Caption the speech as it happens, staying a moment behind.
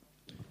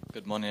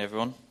Good morning,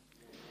 everyone.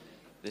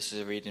 This is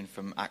a reading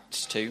from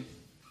Acts 2.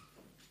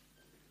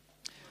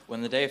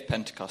 When the day of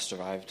Pentecost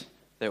arrived,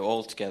 they were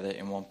all together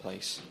in one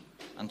place.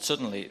 And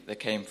suddenly there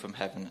came from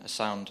heaven a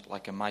sound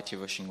like a mighty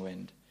rushing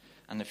wind,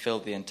 and it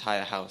filled the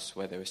entire house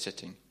where they were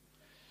sitting.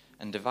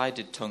 And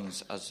divided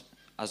tongues as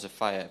of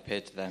fire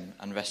appeared to them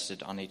and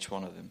rested on each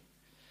one of them.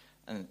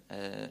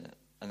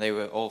 And they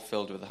were all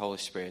filled with the Holy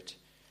Spirit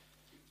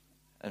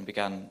and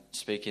began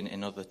speaking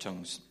in other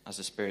tongues as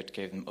the Spirit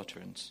gave them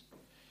utterance.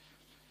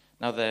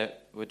 Now there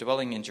were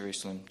dwelling in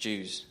Jerusalem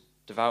Jews,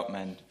 devout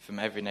men from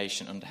every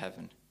nation under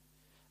heaven.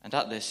 And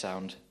at this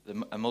sound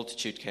a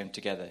multitude came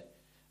together,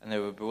 and they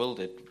were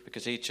bewildered,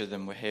 because each of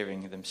them were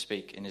hearing them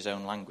speak in his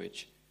own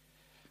language.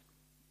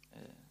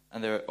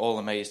 And they were all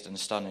amazed and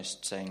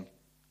astonished, saying,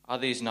 "Are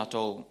these not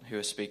all who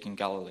are speaking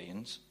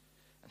Galileans?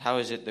 And how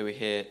is it that we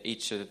hear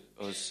each of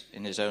us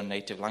in his own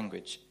native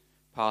language?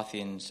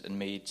 Parthians and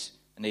Medes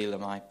and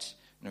Elamites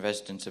and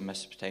residents of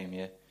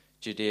Mesopotamia,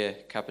 Judea,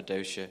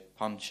 Cappadocia,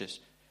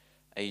 Pontus,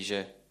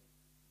 Asia,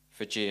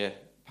 Phrygia,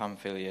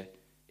 Pamphylia,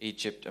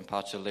 Egypt, and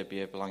parts of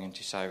Libya belonging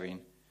to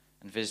Cyrene,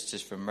 and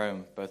visitors from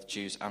Rome, both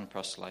Jews and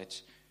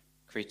proselytes,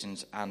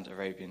 Cretans and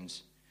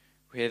Arabians.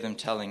 We hear them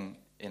telling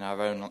in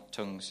our own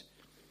tongues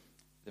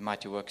the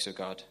mighty works of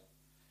God."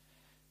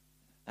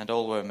 And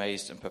all were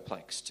amazed and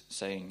perplexed,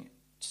 saying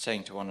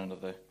to one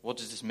another, "What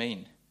does this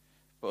mean?"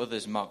 But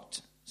others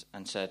mocked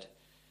and said,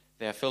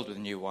 "They are filled with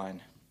new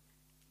wine."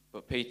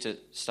 But Peter,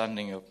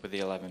 standing up with the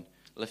 11,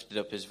 lifted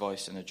up his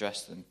voice and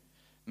addressed them,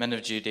 "Men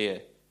of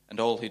Judea, and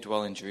all who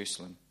dwell in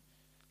Jerusalem,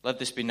 let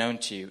this be known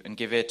to you, and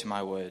give ear to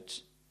my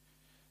words.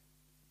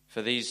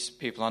 For these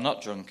people are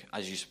not drunk,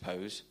 as you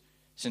suppose,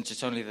 since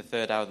it's only the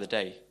third hour of the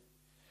day.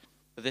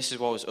 But this is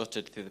what was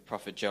uttered through the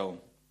prophet Joel.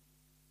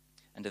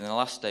 And in the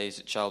last days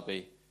it shall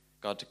be,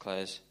 God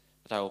declares,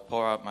 that I will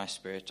pour out my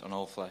Spirit on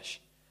all flesh,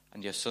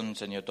 and your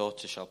sons and your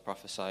daughters shall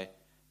prophesy,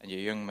 and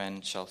your young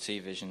men shall see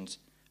visions,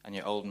 and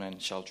your old men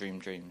shall dream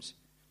dreams.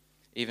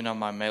 Even on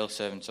my male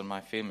servants and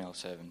my female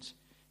servants,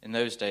 in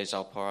those days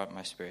I'll pour out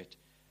my Spirit,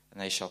 and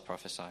they shall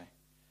prophesy.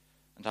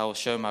 And I will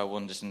show my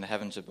wonders in the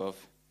heavens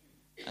above,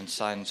 and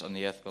signs on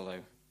the earth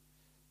below.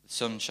 The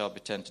sun shall be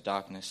turned to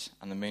darkness,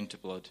 and the moon to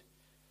blood,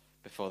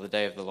 before the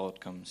day of the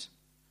Lord comes,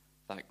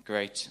 that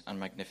great and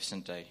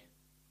magnificent day.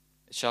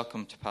 It shall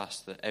come to pass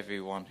that every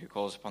one who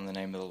calls upon the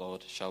name of the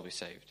Lord shall be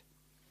saved.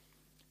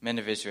 Men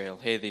of Israel,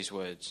 hear these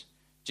words.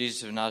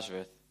 Jesus of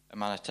Nazareth, a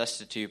man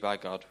attested to you by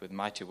God with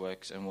mighty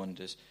works and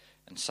wonders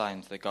and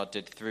signs that God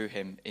did through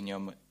him in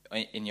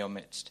your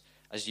midst,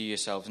 as you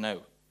yourselves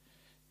know.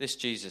 This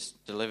Jesus,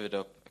 delivered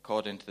up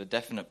according to the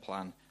definite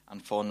plan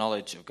and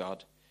foreknowledge of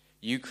God,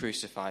 you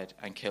crucified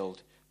and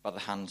killed by the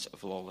hands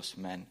of lawless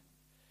men.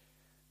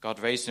 God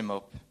raised him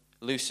up,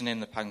 loosening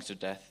the pangs of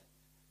death,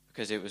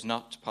 because it was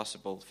not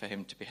possible for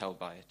him to be held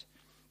by it.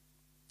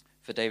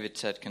 For David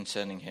said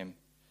concerning him,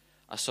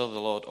 I saw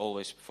the Lord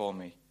always before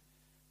me,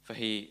 for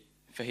he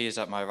is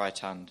at my right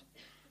hand,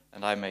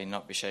 and I may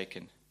not be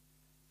shaken.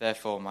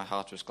 Therefore my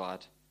heart was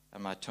glad,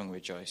 and my tongue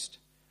rejoiced.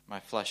 My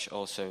flesh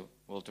also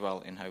will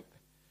dwell in hope.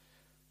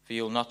 For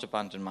you will not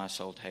abandon my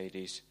soul to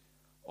Hades,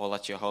 or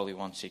let your Holy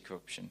One see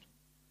corruption.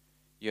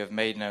 You have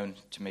made known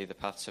to me the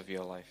paths of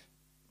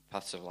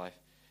life.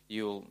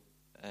 You will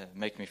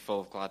make me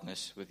full of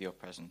gladness with your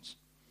presence.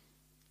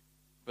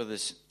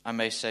 Brothers, I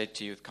may say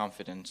to you with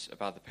confidence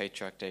about the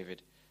patriarch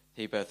David,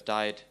 he both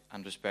died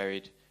and was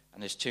buried,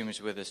 and his tomb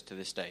is with us to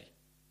this day.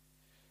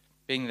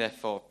 Being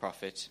therefore a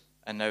prophet,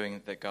 and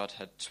knowing that God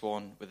had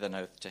sworn with an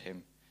oath to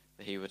him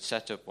that he would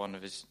set up one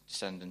of his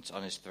descendants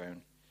on his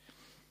throne,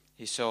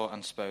 he saw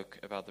and spoke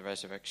about the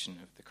resurrection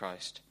of the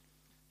Christ,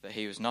 that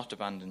he was not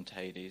abandoned to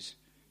Hades,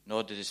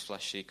 nor did his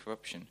flesh see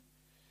corruption.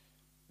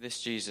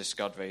 This Jesus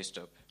God raised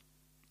up,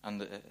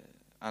 and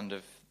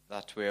of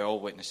that we are all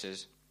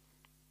witnesses.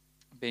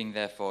 Being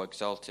therefore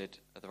exalted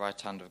at the right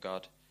hand of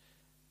God,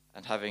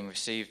 and having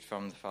received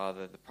from the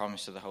Father the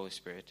promise of the Holy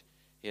Spirit,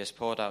 he has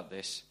poured out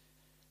this,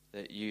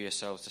 that you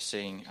yourselves are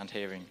seeing and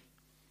hearing.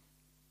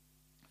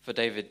 For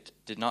David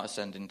did not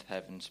ascend into the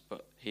heavens,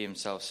 but he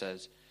himself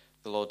says,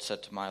 the Lord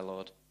said to my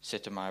Lord,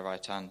 sit at my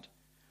right hand,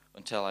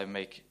 until I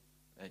make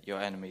your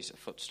enemies a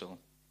footstool.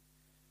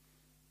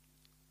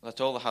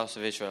 Let all the house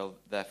of Israel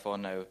therefore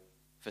know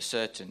for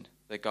certain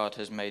that God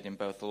has made him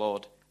both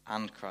Lord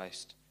and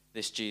Christ,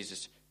 this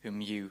Jesus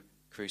whom you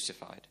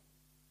crucified.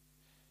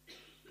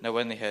 Now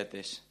when they heard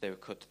this, they were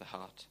cut to the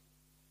heart.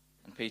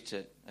 And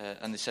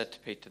they said to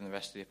Peter and the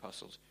rest of the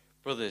apostles,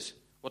 Brothers,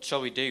 what shall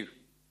we do?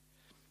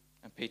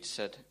 And Peter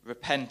said,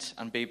 Repent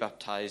and be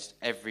baptized,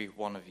 every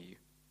one of you,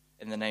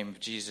 in the name of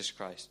Jesus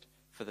Christ,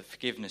 for the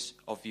forgiveness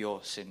of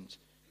your sins,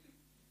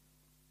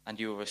 and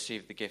you will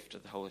receive the gift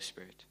of the Holy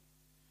Spirit.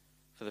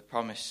 For the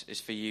promise is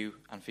for you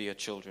and for your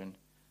children,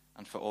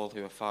 and for all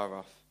who are far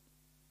off,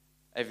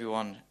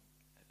 everyone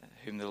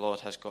whom the Lord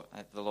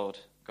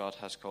God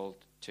has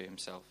called to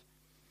himself.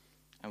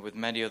 And with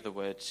many other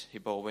words he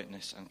bore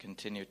witness and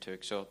continued to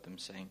exhort them,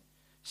 saying,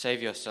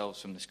 Save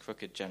yourselves from this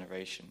crooked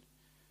generation.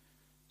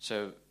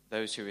 So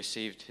those who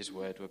received his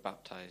word were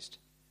baptized.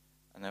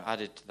 and there were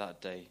added to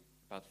that day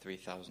about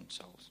 3,000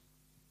 souls.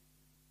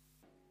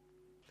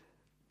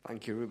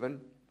 Thank you,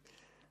 Ruben.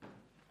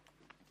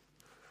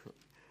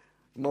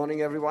 Good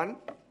morning, everyone.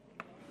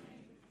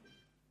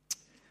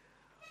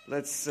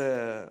 Let's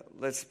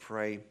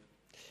pray.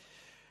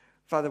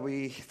 Father,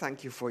 we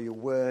thank you for your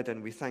word,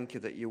 and we thank you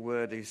that your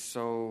word is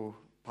so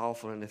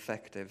powerful and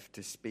effective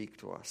to speak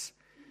to us.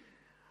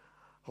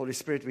 Holy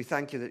Spirit, we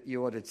thank you that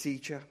you are the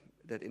teacher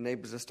that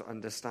enables us to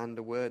understand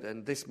the word.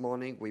 And this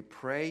morning we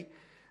pray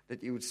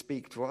that you would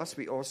speak to us.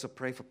 We also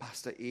pray for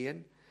Pastor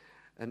Ian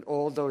and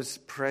all those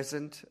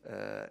present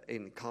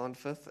in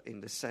Carnforth,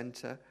 in the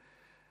centre,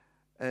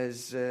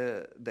 as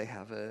they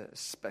have a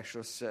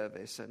special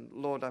service. And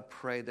Lord, I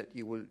pray that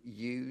you will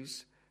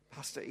use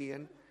Pastor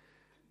Ian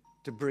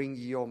to bring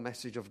your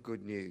message of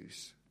good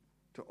news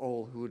to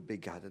all who would be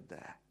gathered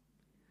there.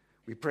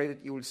 We pray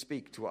that you will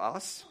speak to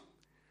us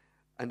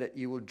and that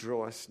you will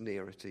draw us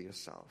nearer to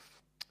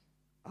yourself.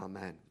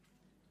 Amen.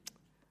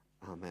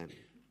 Amen.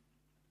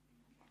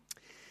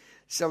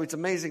 So it's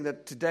amazing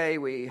that today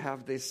we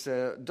have this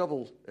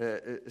double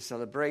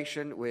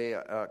celebration. We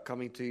are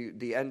coming to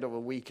the end of a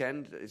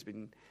weekend. It's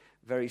been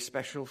very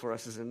special for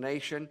us as a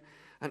nation.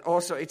 And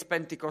also it's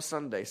Pentecost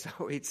Sunday,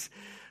 so it's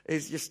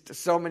just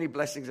so many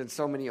blessings and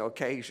so many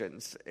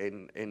occasions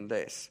in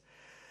this.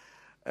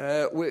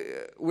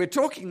 We're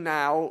talking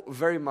now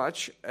very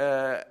much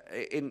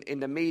in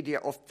the media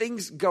of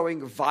things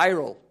going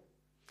viral.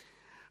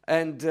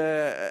 And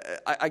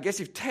I guess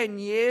if 10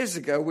 years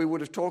ago we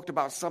would have talked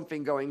about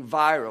something going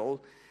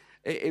viral,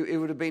 it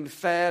would have been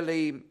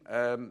fairly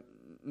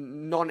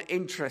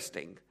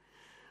non-interesting.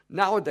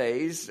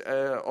 Nowadays,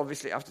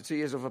 obviously after 2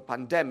 years of a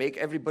pandemic,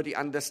 everybody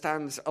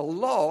understands a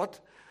lot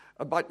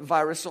about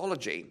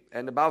virusology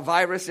and about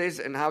viruses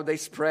and how they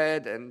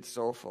spread and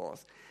so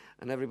forth.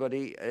 And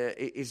everybody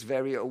is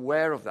very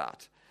aware of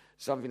that,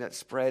 something that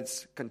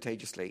spreads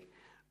contagiously.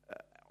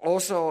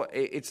 Also,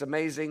 it's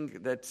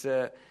amazing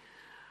that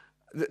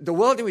the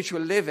world in which we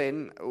live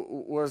in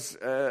was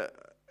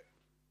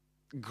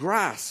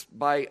grasped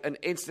by an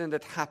incident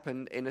that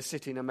happened in a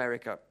city in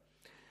America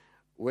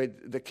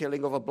with the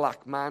killing of a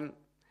black man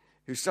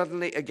who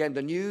suddenly, again,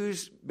 the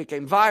news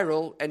became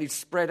viral and it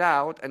spread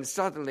out, and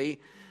suddenly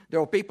there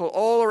were people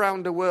all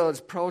around the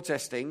world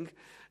protesting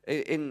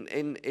in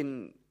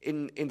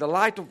the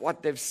light of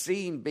what they've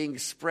seen being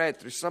spread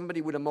through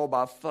somebody with a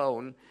mobile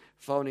phone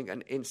phoning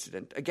an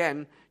incident.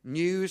 Again,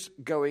 news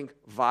going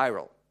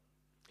viral.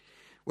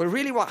 Well,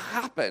 really what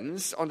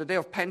happens on the day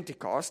of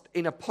Pentecost,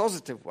 in a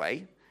positive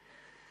way,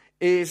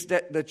 is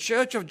that the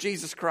Church of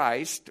Jesus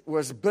Christ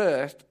was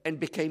birthed and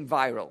became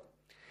viral.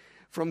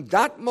 From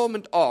that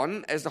moment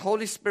on, as the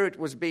Holy Spirit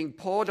was being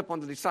poured upon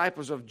the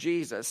disciples of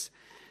Jesus,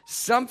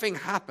 something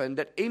happened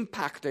that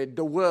impacted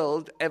the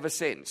world ever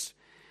since.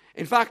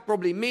 In fact,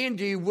 probably me and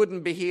you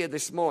wouldn't be here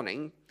this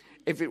morning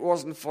if it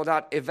wasn't for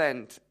that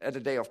event at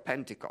the day of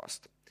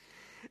Pentecost.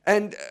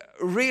 And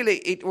really,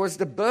 it was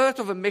the birth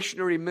of a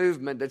missionary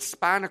movement that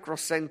spanned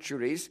across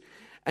centuries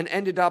and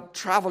ended up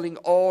traveling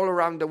all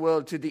around the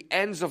world to the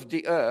ends of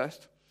the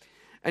earth.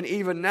 And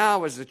even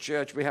now as a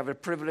church, we have a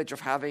privilege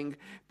of having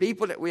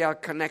people that we are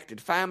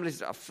connected, families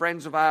that are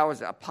friends of ours,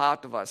 that are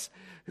part of us,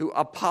 who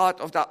are part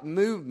of that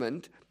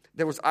movement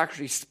that was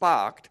actually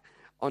sparked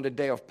on the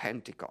day of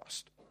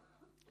Pentecost.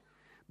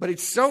 But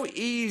it's so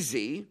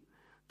easy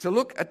to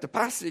look at the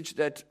passage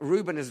that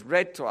Ruben has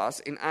read to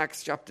us in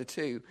Acts chapter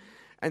 2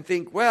 and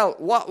think, well,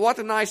 what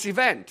a nice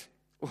event.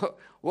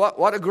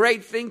 What a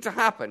great thing to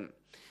happen.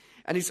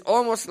 And it's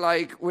almost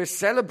like we're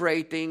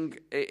celebrating,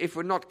 if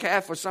we're not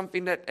careful,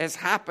 something that has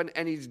happened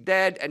and it's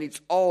dead and it's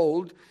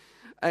old.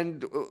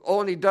 And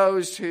only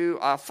those who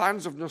are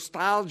fans of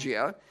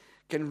nostalgia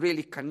can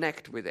really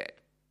connect with it.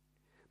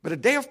 But the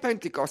day of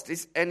Pentecost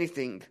is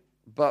anything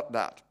but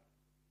that.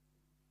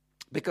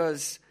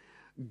 Because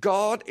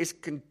God is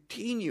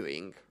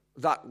continuing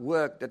that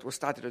work that was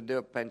started on the day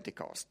of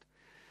Pentecost.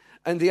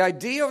 And the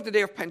idea of the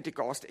day of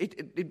Pentecost,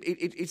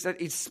 it's that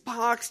it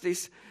sparks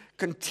this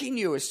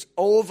continuous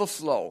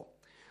overflow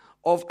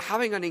of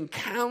having an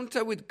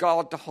encounter with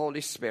God, the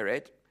Holy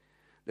Spirit,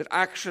 that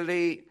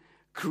actually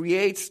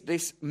creates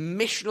this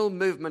missional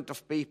movement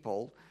of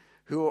people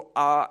who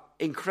are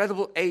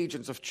incredible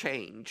agents of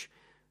change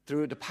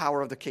through the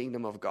power of the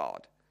kingdom of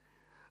God.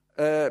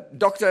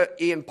 Dr.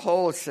 Ian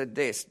Paul said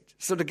this: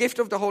 so the gift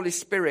of the Holy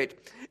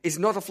Spirit is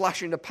not a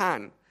flash in the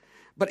pan,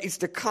 but it's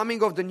the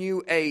coming of the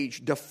new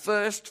age, the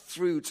first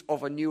fruits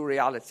of a new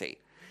reality.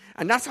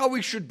 And that's how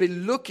we should be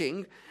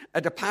looking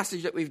at the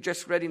passage that we've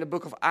just read in the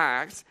book of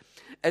Acts,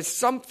 as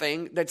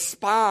something that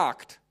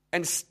sparked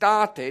and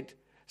started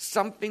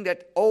something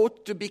that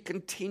ought to be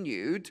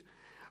continued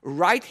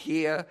right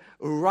here,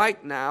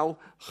 right now,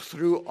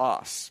 through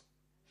us.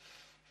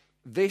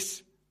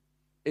 This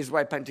is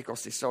why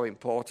Pentecost is so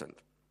important.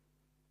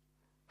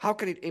 How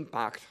can it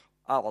impact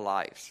our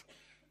lives?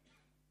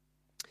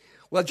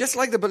 Well, just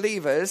like the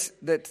believers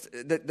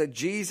that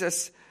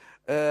Jesus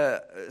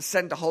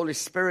sent the Holy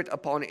Spirit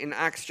upon in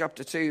Acts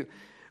chapter 2,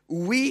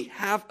 we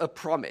have a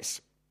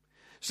promise.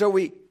 So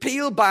we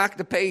peel back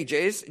the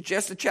pages,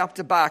 just a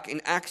chapter back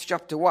in Acts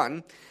chapter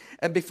 1,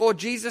 and before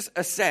Jesus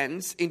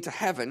ascends into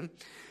heaven,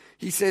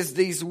 he says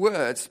these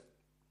words.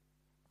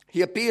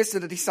 He appears to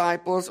the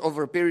disciples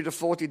over a period of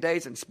 40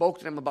 days and spoke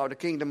to them about the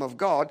kingdom of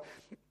God.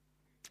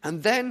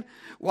 And then,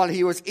 while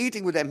he was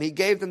eating with them, he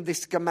gave them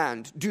this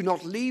command: do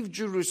not leave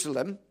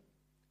Jerusalem,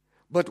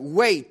 but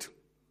wait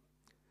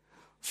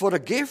for the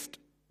gift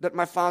that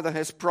my Father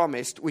has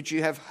promised, which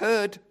you have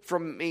heard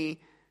from me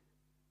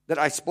that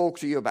I spoke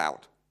to you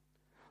about.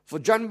 For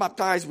John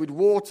baptized with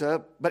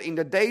water, but in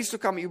the days to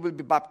come you will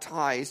be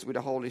baptized with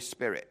the Holy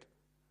Spirit.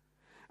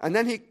 And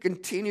then he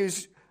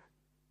continues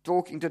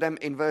talking to them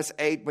in verse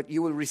 8, but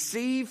you will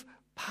receive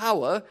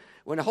power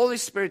when the Holy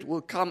Spirit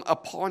will come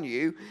upon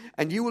you,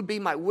 and you will be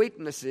my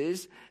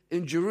witnesses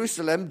in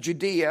Jerusalem,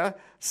 Judea,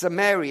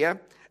 Samaria,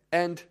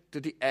 and to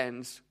the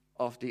ends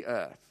of the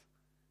earth.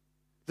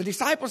 The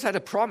disciples had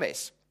a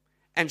promise,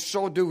 and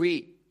so do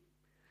we.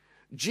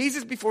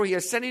 Jesus, before he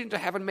ascended into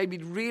heaven, made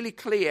it really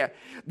clear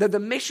that the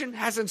mission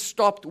hasn't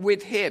stopped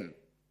with him.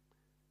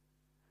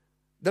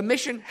 The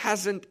mission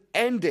hasn't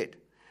ended.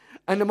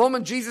 And the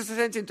moment Jesus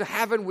ascends into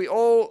heaven, we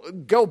all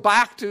go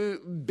back to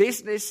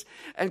business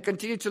and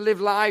continue to live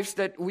lives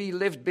that we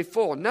lived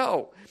before.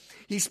 No.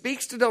 He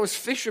speaks to those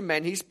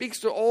fishermen. He speaks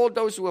to all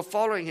those who are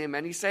following him.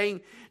 And he's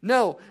saying,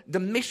 no, the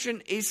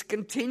mission is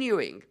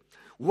continuing.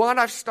 What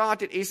I've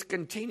started is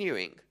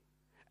continuing.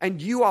 And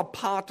you are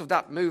part of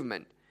that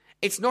movement.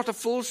 It's not a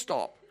full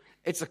stop.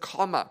 It's a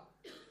comma.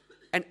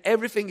 And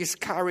everything is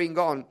carrying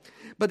on.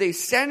 But the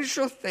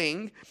essential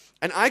thing,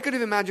 and I could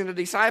have imagined the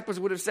disciples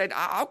would have said,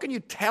 how can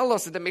you tell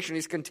us that the mission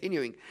is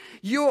continuing?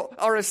 You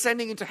are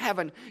ascending into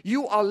heaven.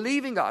 You are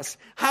leaving us.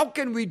 How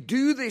can we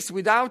do this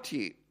without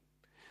you?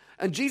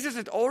 And Jesus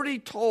had already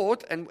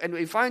taught, and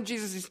we find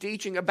Jesus'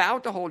 teaching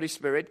about the Holy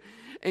Spirit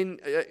in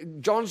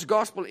John's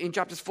Gospel in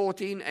chapters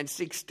 14 and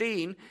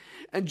 16.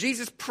 And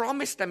Jesus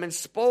promised them and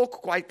spoke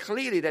quite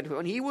clearly that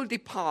when he will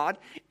depart,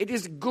 it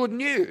is good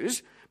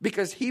news,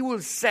 because he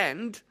will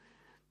send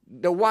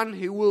the one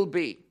who will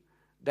be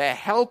their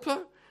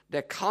helper,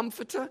 their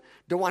comforter,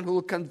 the one who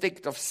will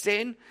convict of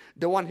sin,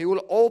 the one who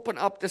will open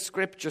up the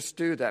scriptures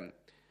to them.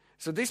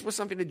 So this was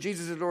something that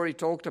Jesus had already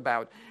talked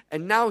about.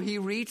 And now he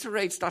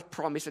reiterates that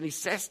promise, and he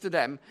says to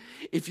them,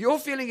 if you're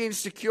feeling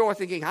insecure,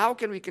 thinking, how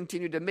can we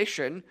continue the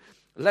mission?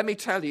 Let me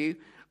tell you,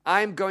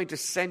 I'm going to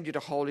send you the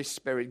Holy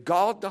Spirit.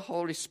 God, the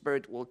Holy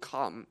Spirit, will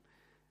come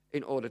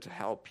in order to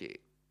help you,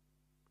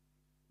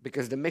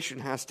 because the mission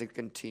has to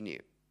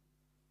continue.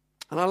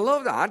 And I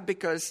love that,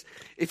 because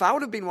if I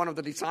would have been one of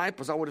the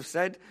disciples, I would have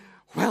said,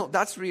 well,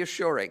 that's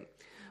reassuring.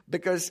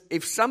 Because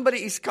if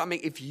somebody is coming,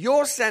 if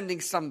you're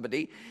sending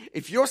somebody,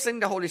 if you're sending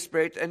the Holy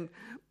Spirit, and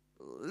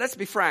let's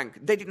be frank,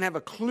 they didn't have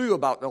a clue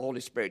about the Holy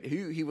Spirit,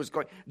 who he was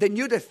going. They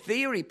knew the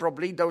theory,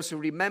 probably, those who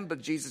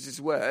remembered Jesus'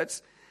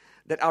 words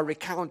that are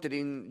recounted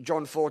in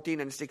John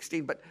 14 and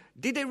 16. But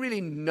did they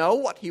really know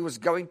what he was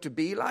going to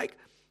be like?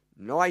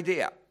 No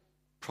idea.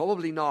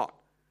 Probably not.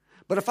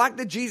 But the fact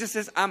that Jesus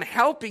says, I'm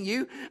helping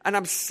you and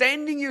I'm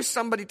sending you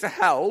somebody to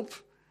help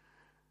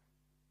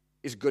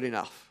is good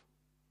enough.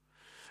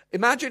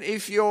 Imagine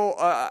if you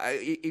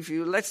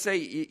let's say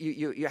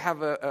you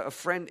have a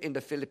friend in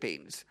the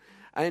Philippines,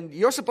 and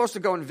you're supposed to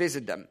go and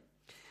visit them.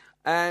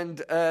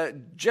 And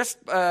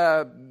just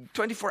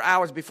 24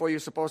 hours before you're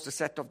supposed to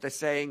set off, they're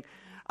saying,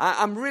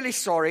 I'm really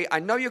sorry. I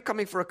know you're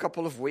coming for a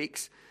couple of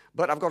weeks,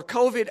 but I've got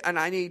COVID and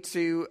I need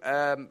to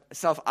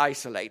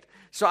self-isolate.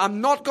 So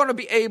I'm not going to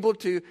be able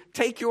to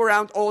take you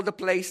around all the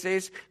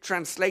places,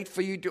 translate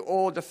for you, do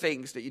all the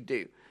things that you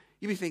do.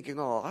 You'd be thinking,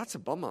 oh, that's a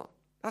bummer.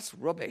 That's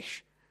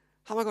rubbish.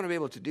 How am I going to be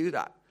able to do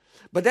that?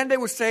 But then they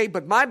would say,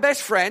 but my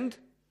best friend,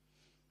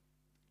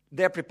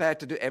 they're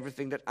prepared to do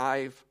everything that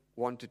I've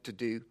wanted to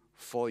do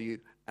for you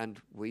and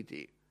with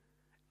you.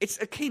 It's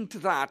akin to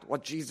that,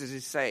 what Jesus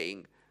is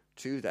saying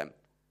to them.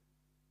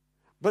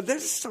 But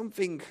there's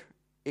something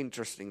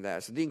interesting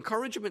there. So the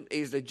encouragement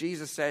is that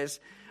Jesus says,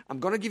 I'm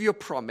going to give you a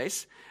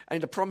promise,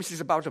 and the promise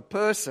is about a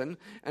person,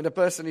 and the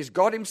person is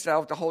God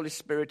himself, the Holy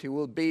Spirit, who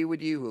will be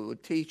with you, who will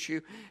teach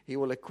you, he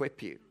will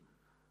equip you.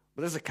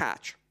 But there's a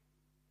catch.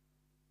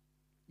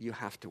 You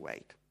have to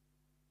wait.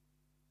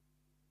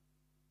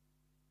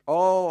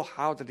 Oh,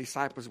 how the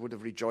disciples would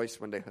have rejoiced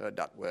when they heard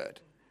that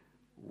word.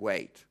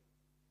 Wait.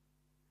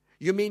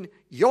 You mean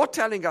you're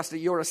telling us that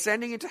you're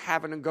ascending into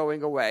heaven and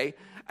going away,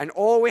 and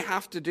all we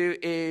have to do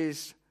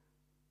is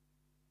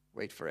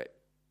wait for it.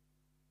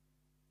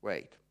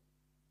 Wait.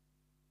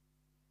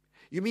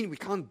 You mean we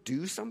can't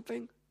do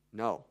something?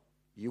 No,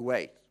 you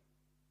wait.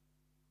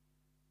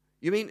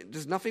 You mean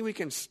there's nothing we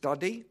can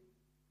study?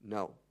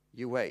 No,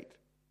 you wait.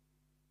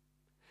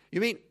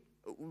 You mean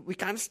we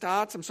can't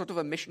start some sort of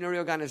a missionary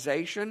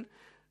organization,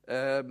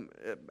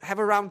 have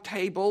a round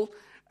table,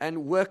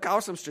 and work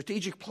out some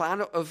strategic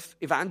plan of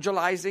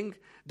evangelizing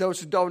those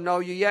who don't know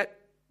you yet?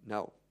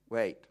 No,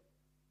 wait.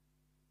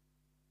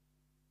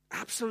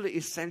 Absolutely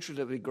essential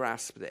that we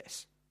grasp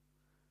this.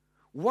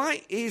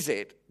 Why is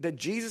it that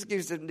Jesus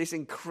gives them this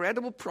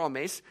incredible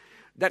promise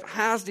that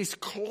has this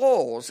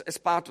clause as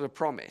part of the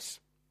promise?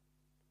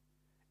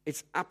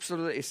 It's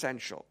absolutely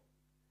essential.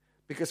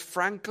 Because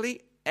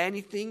frankly,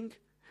 anything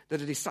that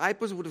the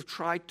disciples would have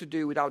tried to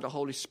do without the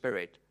Holy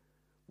Spirit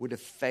would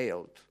have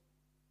failed.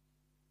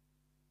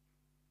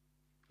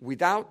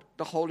 Without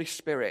the Holy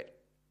Spirit,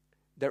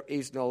 there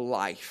is no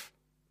life.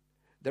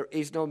 There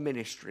is no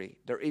ministry.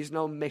 There is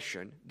no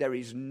mission. There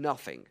is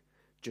nothing.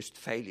 Just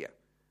failure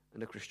in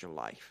the Christian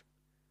life.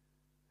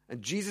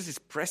 And Jesus is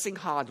pressing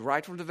hard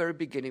right from the very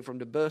beginning, from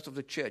the birth of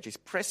the church. He's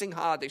pressing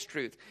hard this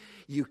truth.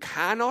 You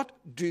cannot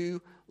do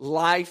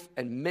life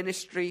and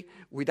ministry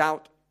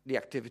without the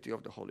activity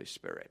of the Holy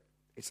Spirit.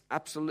 It's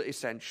absolutely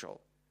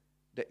essential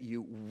that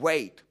you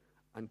wait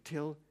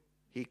until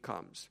He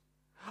comes.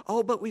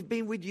 Oh, but we've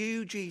been with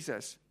you,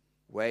 Jesus.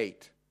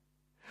 Wait.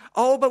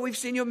 Oh, but we've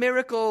seen your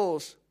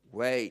miracles.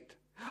 Wait.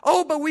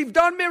 Oh, but we've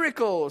done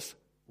miracles.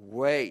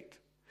 Wait.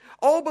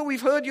 Oh, but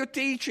we've heard your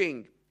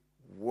teaching.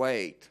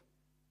 Wait.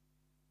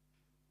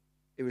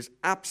 It was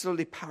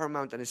absolutely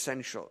paramount and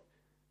essential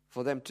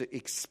for them to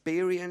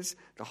experience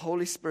the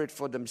Holy Spirit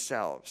for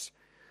themselves.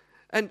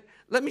 And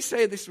let me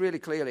say this really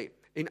clearly.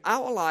 In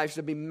our lives,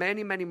 there'll be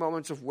many, many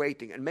moments of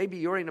waiting. And maybe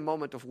you're in a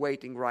moment of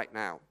waiting right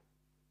now.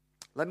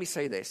 Let me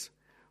say this.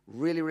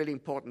 Really, really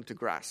important to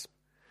grasp.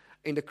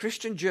 In the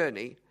Christian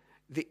journey,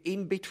 the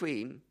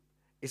in-between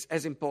is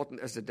as important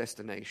as the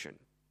destination.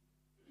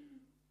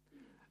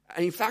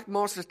 And in fact,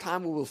 most of the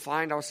time we will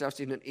find ourselves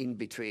in an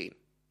in-between.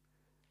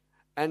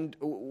 And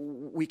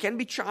we can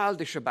be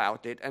childish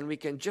about it, and we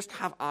can just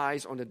have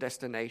eyes on the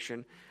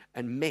destination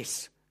and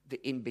miss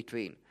the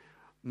in-between.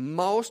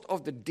 Most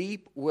of the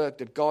deep work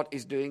that God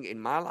is doing in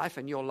my life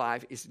and your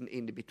life is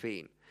in the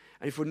between.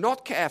 And if we're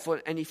not careful,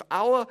 and if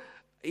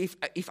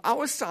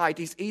our sight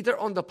is either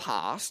on the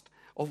past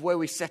of where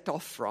we set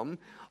off from,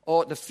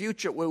 or the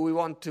future where we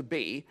want to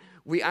be,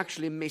 we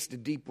actually miss the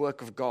deep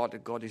work of God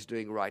that God is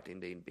doing right in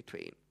the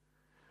in-between.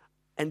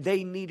 And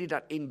they needed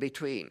that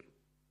in-between.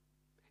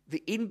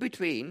 The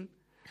in-between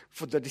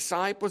for the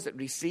disciples that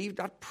received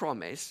that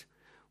promise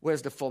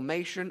was the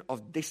formation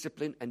of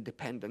discipline and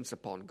dependence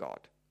upon God.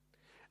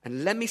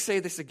 And let me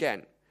say this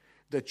again.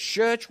 The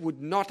church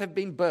would not have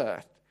been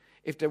birthed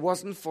if there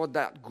wasn't for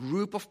that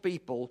group of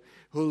people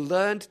who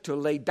learned to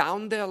lay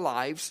down their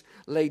lives,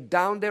 lay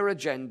down their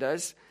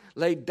agendas,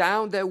 lay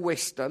down their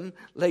wisdom,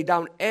 lay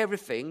down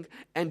everything,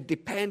 and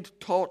depend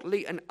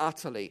totally and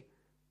utterly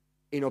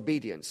in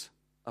obedience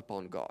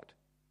upon God.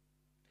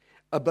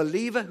 A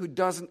believer who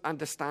doesn't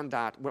understand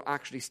that will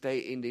actually stay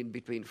in the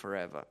in-between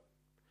forever.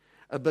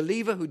 A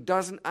believer who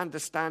doesn't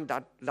understand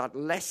that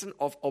lesson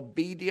of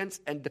obedience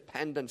and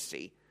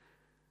dependency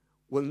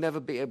will never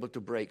be able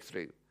to break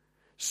through.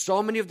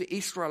 So many of the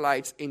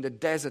Israelites in the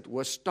desert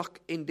were stuck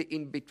in the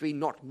in-between,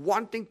 not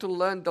wanting to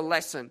learn the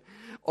lesson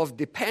of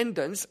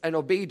dependence and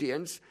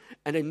obedience,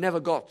 and they never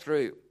got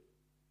through.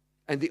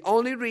 And the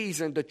only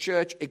reason the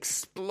church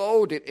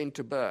exploded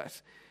into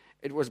birth,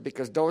 it was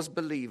because those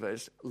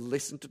believers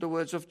listened to the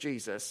words of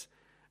Jesus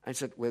and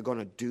said, we're going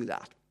to do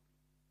that.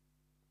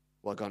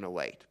 We're going to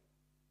wait.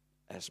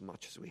 As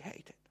much as we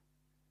hate it,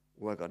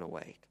 we're going to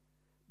wait.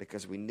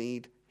 Because we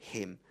need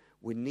Him.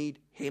 We need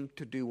Him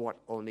to do what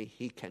only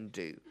He can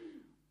do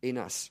in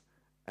us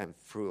and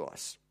through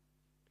us.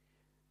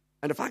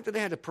 And the fact that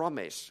they had a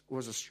promise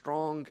was a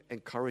strong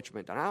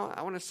encouragement. And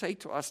I want to say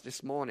to us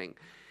this morning,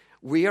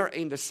 we are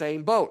in the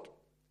same boat.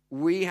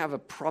 We have a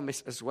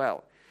promise as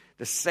well.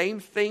 The same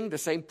thing, the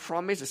same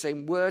promise, the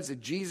same words that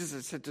Jesus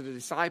had said to the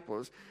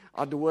disciples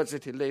are the words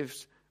that He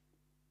lives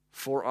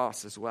for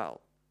us as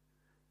well.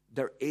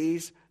 There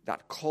is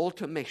that call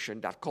to mission,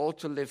 that call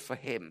to live for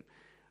Him,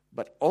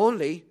 but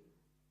only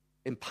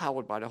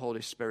empowered by the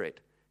Holy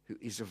Spirit, who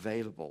is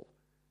available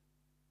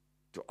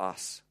to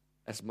us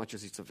as much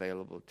as it's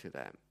available to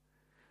them.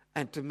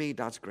 And to me,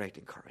 that's great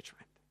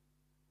encouragement.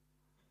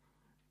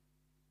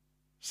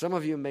 Some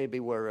of you maybe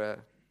were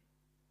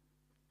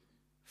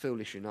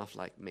foolish enough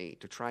like me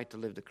to try to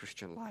live the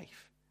Christian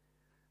life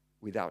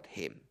without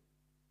Him,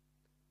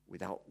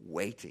 without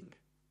waiting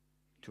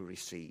to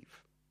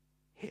receive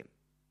Him.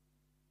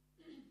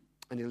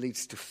 And it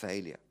leads to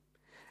failure.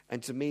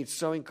 And to me, it's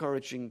so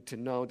encouraging to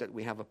know that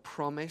we have a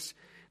promise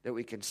that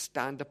we can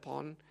stand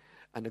upon,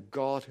 and a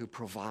God who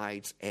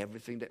provides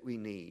everything that we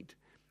need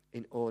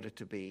in order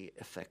to be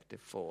effective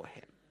for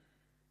Him.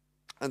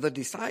 And the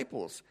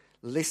disciples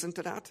listened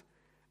to that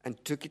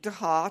and took it to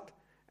heart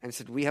and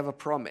said, we have a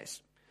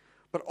promise.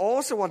 But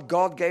also what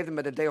God gave them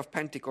at the day of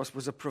Pentecost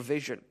was a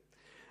provision.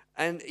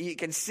 And you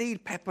can see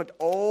it peppered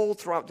all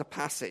throughout the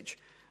passage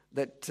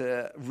that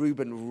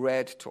Reuben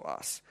read to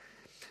us.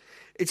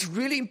 It's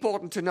really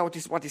important to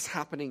notice what is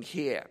happening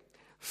here.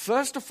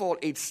 First of all,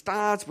 it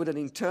starts with an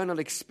internal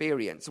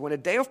experience. When the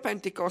day of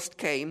Pentecost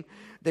came,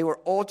 they were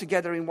all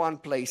together in one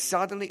place.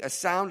 Suddenly, a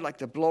sound like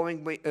the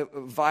blowing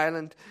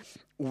violent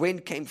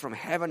wind came from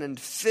heaven and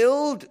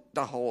filled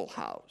the whole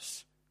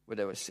house where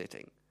they were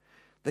sitting.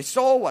 They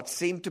saw what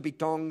seemed to be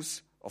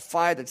tongues of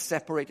fire that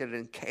separated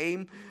and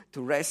came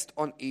to rest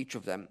on each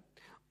of them.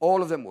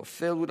 All of them were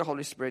filled with the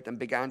Holy Spirit and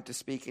began to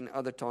speak in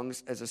other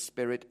tongues as the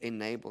Spirit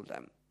enabled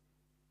them.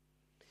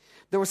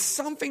 there was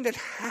something that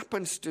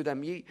happens to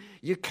them.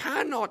 You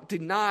cannot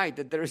deny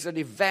that there is an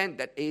event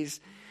that is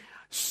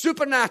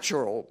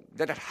supernatural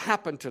that had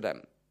happened to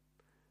them.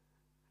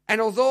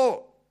 And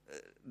although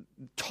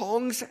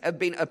tongues have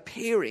been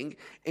appearing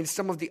in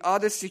some of the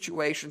other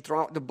situations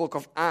throughout the book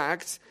of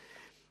Acts,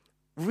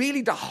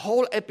 really the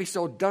whole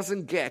episode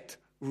doesn't get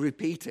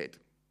repeated.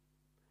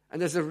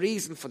 And there's a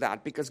reason for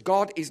that, because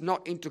God is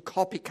not into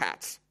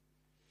copycats.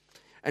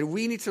 And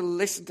we need to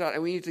listen to that,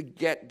 and we need to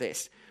get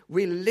this.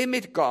 We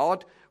limit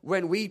God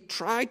when we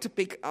try to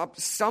pick up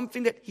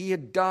something that he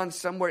had done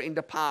somewhere in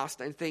the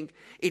past and think,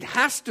 it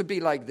has to be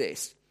like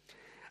this.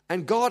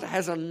 And God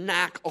has a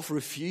knack of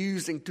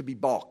refusing to be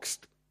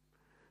boxed.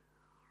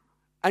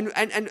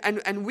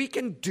 And we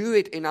can do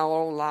it in our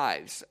own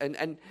lives.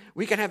 And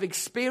we can have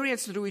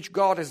experience through which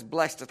God has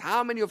blessed us.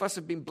 How many of us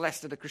have been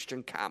blessed at a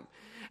Christian camp?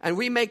 And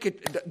we make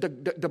it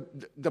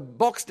the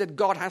box that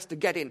God has to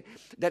get in,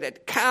 that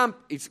at camp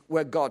is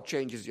where God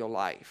changes your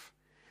life.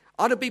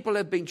 Other people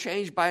have been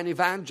changed by an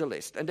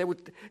evangelist, and they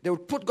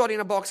would put God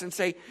in a box and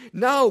say,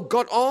 no,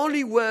 God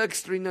only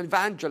works through an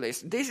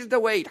evangelist. This is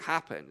the way it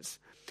happens.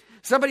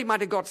 Somebody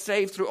might have got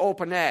saved through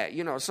open air,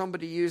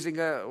 somebody using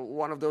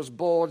one of those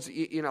boards,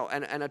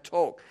 and a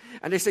talk.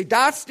 And they say,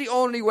 that's the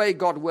only way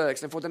God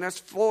works. And for the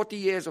next 40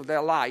 years of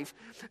their life,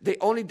 they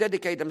only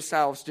dedicate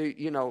themselves to,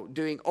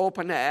 doing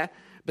open air,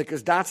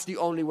 because that's the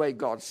only way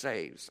God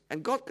saves.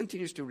 And God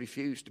continues to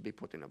refuse to be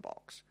put in a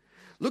box.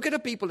 Look at the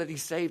people that he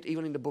saved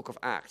even in the book of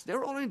Acts.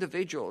 They're all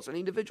individuals, and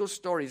individual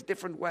stories,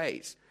 different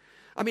ways.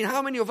 I mean,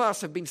 how many of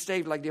us have been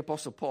saved like the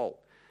Apostle Paul?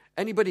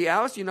 Anybody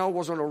else,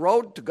 was on a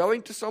road to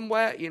going to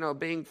somewhere,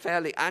 being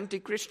fairly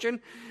anti-Christian,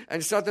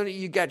 and suddenly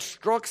you get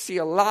struck, see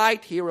a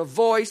light, hear a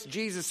voice,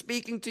 Jesus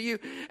speaking to you,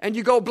 and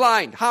you go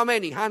blind. How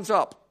many? Hands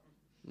up.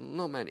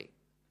 Not many.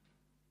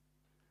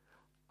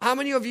 How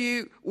many of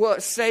you were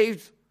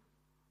saved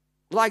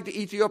like the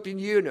Ethiopian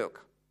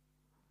eunuch?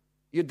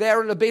 You're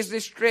there on a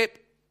business trip,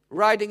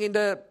 riding in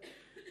the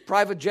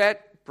private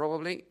jet,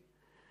 probably,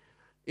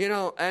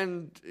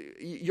 and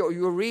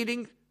you're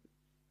reading,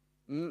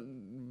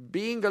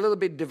 being a little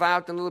bit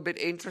devout and a little bit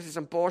interested in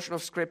some portion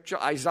of Scripture,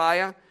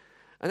 Isaiah,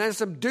 and then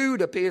some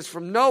dude appears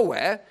from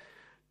nowhere,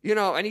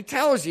 and he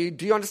tells you,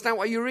 do you understand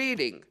what you're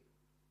reading?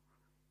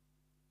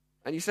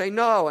 And you say,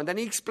 no, and then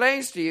he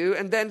explains to you,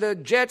 and then the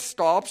jet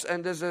stops,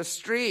 and there's a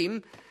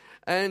stream,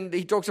 and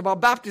he talks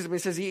about baptism. He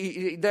says,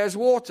 there's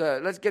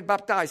water, let's get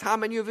baptized. How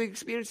many of you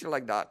experienced it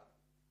like that?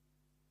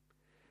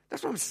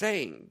 That's what I'm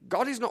saying.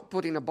 God is not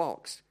put in a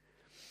box.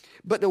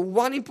 But the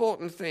one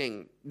important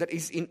thing that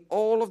is in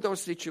all of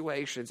those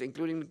situations,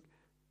 including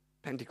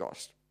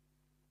Pentecost,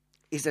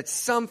 is that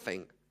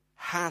something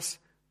has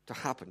to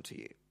happen to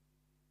you.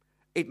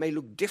 It may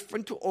look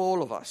different to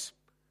all of us.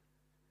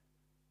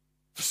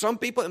 For some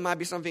people, it might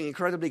be something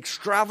incredibly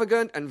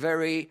extravagant and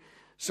very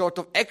sort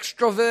of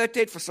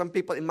extroverted. For some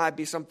people, it might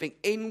be something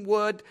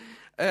inward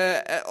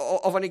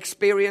of an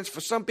experience.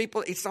 For some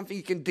people, it's something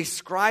you can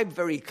describe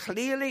very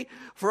clearly.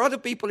 For other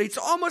people, it's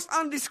almost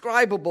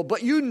undescribable,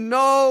 but you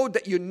know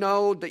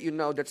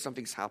that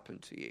something's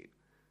happened to you.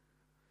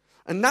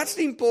 And that's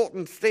the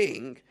important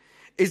thing,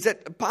 is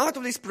that part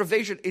of this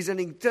provision is an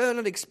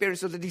internal experience.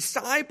 So the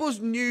disciples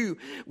knew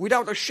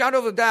without a shadow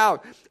of a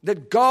doubt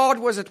that God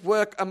was at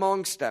work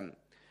amongst them.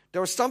 There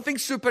was something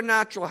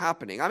supernatural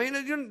happening. I mean,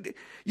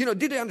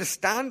 did they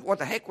understand what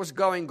the heck was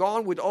going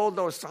on with all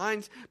those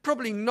signs?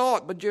 Probably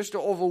not, but just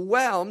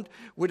overwhelmed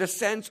with a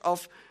sense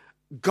of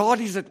God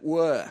is at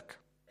work.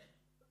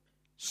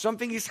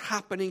 Something is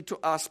happening to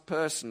us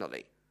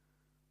personally.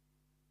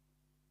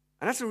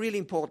 And that's a really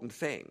important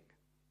thing.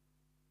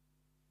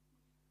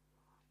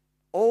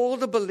 All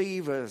the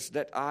believers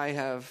that I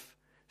have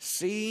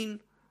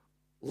seen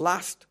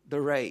last the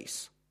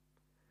race,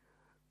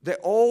 they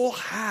all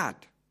had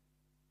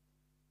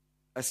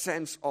a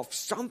sense of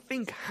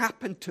something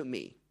happened to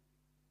me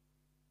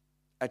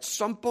at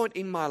some point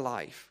in my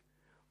life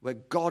where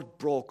God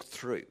broke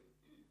through.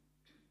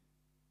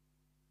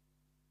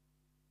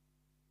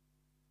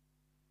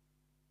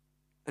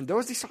 And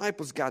those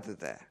disciples gathered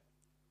there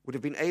would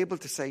have been able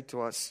to say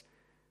to us,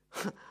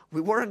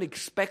 we weren't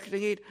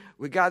expecting it.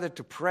 We gathered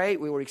to pray.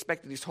 We were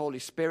expecting this Holy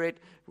Spirit.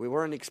 We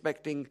weren't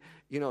expecting,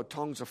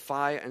 tongues of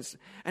fire.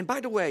 And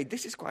by the way,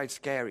 this is quite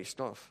scary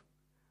stuff.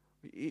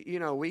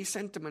 We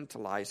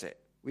sentimentalize it.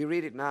 We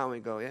read it now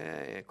and go,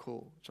 yeah,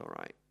 cool, it's all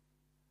right.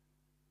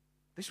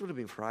 This would have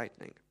been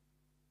frightening,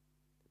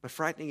 but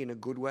frightening in a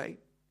good way.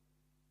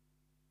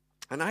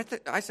 And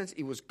I sense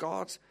it was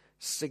God's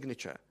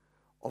signature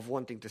of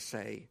wanting to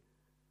say,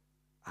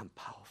 I'm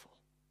powerful.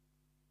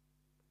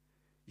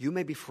 You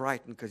may be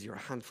frightened because you're a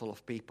handful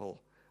of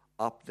people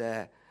up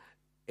there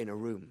in a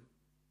room.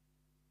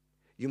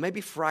 You may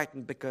be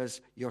frightened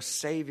because your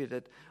Savior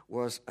that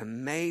was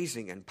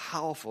amazing and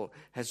powerful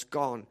has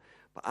gone.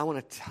 But I want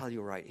to tell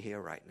you right here,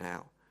 right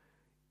now,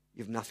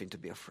 you've nothing to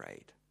be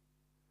afraid.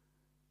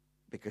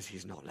 Because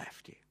he's not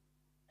left you.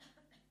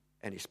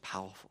 And he's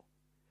powerful.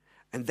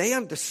 And they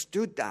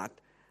understood that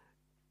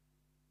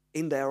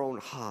in their own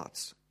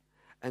hearts.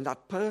 And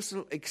that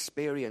personal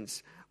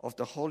experience of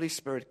the Holy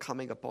Spirit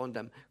coming upon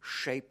them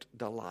shaped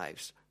their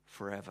lives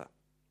forever.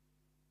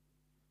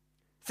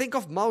 Think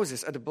of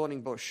Moses at the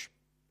burning bush.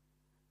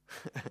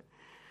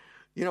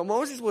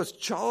 Moses was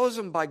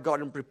chosen by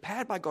God and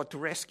prepared by God to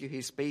rescue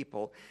his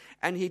people.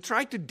 And he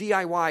tried to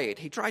DIY it.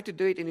 He tried to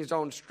do it in his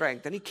own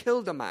strength. And he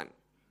killed a man.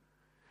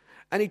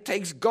 And it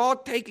takes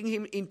God taking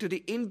him into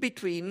the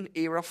in-between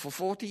era for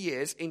 40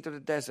 years into the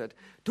desert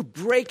to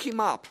break him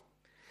up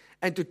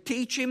and to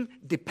teach him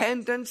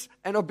dependence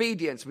and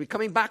obedience. We're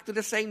coming back to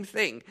the same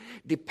thing.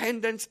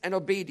 Dependence and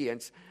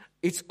obedience.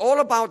 It's all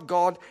about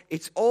God.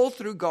 It's all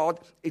through God.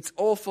 It's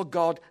all for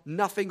God.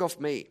 Nothing of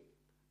me.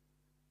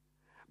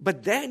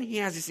 But then he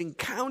has this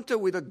encounter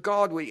with a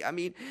God.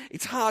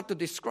 It's hard to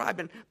describe.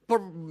 And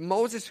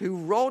Moses, who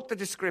wrote the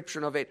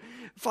description of it,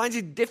 finds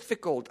it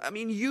difficult.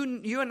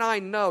 You and I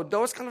know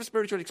those kind of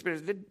spiritual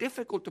experiences, they're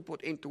difficult to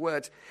put into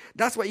words.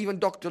 That's why even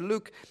Dr.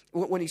 Luke,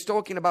 when he's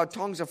talking about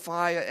tongues of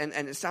fire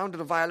and the sound of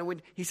the violent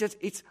wind, he says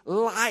it's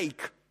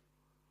like.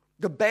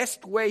 The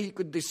best way he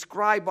could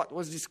describe what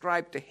was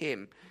described to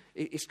him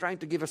is trying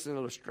to give us an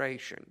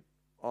illustration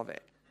of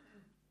it.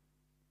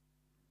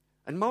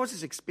 And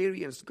Moses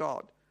experienced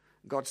God.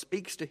 God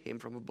speaks to him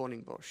from a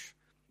burning bush.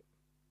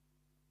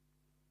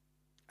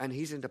 And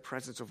he's in the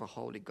presence of a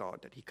holy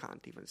God that he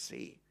can't even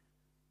see.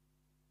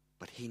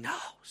 But he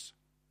knows.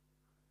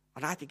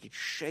 And I think it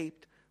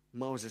shaped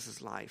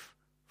Moses' life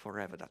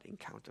forever, that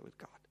encounter with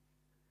God.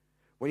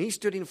 When he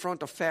stood in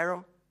front of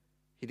Pharaoh,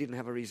 he didn't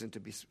have a reason to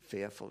be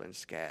fearful and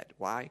scared.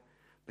 Why?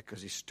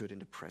 Because he stood in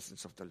the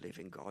presence of the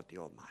living God, the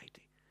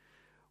Almighty.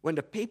 When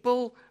the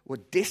people were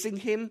dissing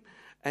him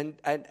and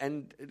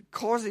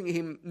causing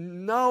him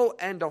no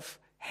end of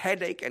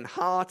headache and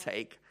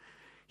heartache,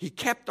 he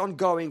kept on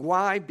going.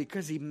 Why?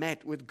 Because he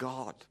met with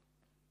God.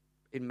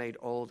 It made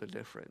all the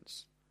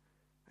difference.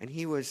 And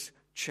he was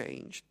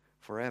changed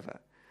forever.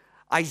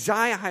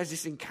 Isaiah has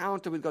this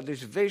encounter with God,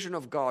 this vision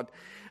of God.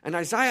 And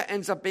Isaiah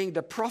ends up being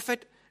the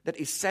prophet that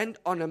is sent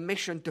on a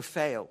mission to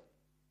fail.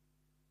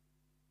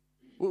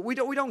 We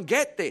don't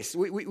get this.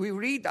 We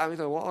read that and we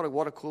thought,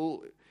 what a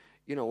cool...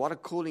 what a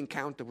cool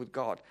encounter with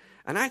God.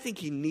 And I think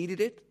he needed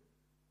it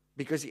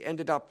because he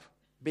ended up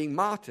being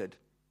martyred,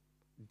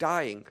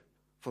 dying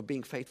for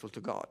being faithful to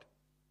God.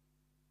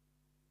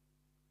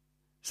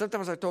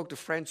 Sometimes I talk to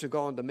friends who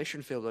go on the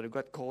mission field or who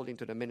got called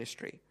into the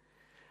ministry.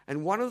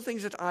 And one of the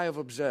things that I have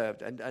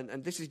observed,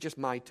 and this is just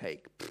my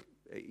take,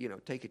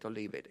 take it or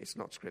leave it, it's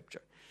not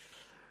scripture.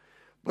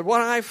 But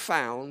what I've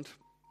found,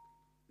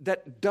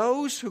 that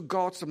those who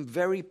got some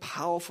very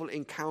powerful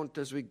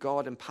encounters with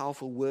God and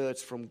powerful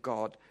words from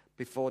God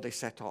before they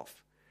set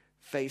off,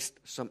 faced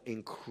some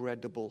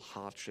incredible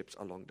hardships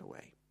along the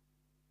way.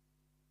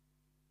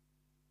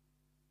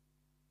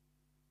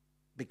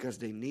 Because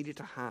they needed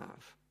to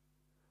have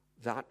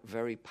that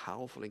very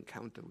powerful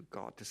encounter with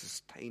God to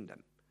sustain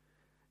them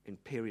in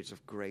periods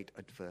of great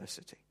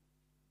adversity.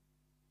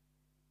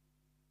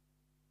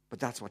 But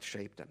that's what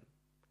shaped them.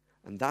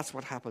 And that's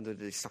what happened to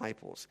the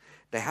disciples.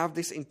 They have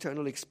this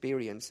internal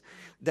experience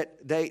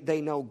that they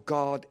know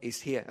God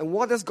is here. And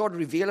what does God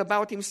reveal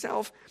about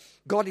himself?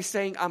 God is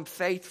saying, I'm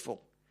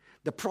faithful.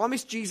 The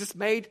promise Jesus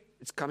made,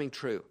 it's coming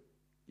true.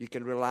 You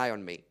can rely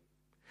on me.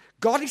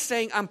 God is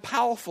saying, I'm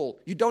powerful.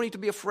 You don't need to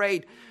be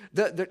afraid.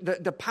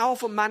 The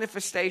powerful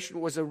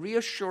manifestation was a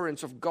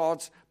reassurance of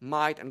God's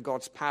might and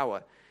God's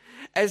power.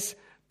 As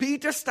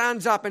Peter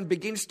stands up and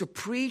begins to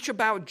preach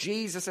about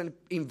Jesus and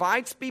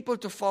invites people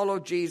to follow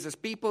Jesus,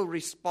 people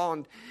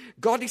respond.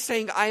 God is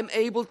saying, I am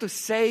able to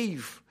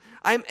save.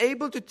 I am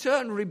able to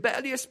turn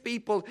rebellious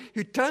people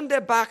who turned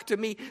their back to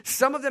me.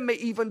 Some of them may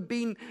even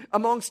been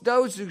amongst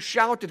those who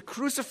shouted,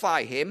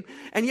 crucify him.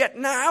 And yet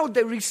now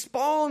they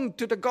respond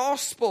to the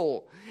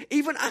gospel,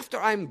 even after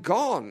I'm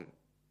gone.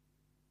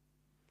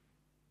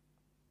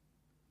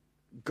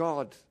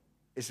 God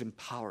is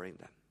empowering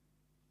them.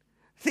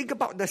 Think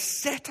about the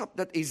setup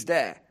that is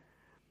there.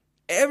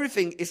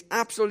 Everything is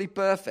absolutely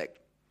perfect.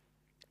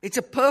 It's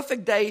a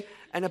perfect day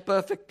and a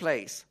perfect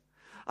place.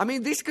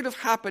 This could have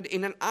happened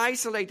in an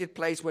isolated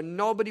place where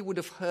nobody would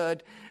have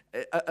heard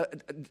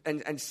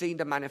and seen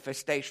the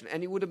manifestation.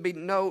 And it would have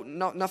been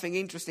nothing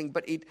interesting.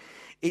 But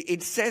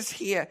it says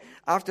here,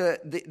 after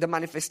the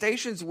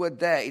manifestations were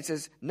there, it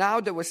says,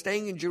 now they were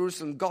staying in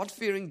Jerusalem,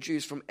 God-fearing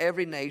Jews from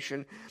every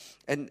nation.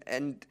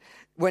 And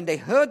when they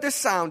heard the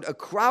sound, a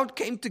crowd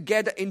came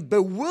together in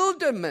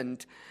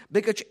bewilderment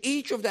because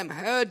each of them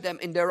heard them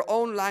in their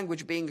own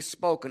language being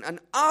spoken, and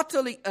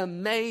utterly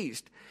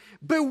amazed.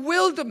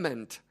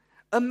 Bewilderment.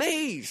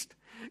 Amazed.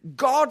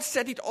 God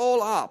set it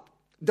all up.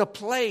 The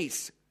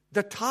place,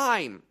 the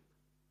time.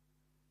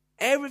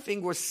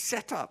 Everything was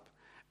set up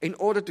in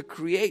order to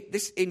create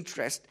this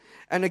interest.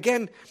 And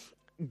again,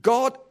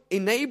 God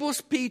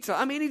enables Peter.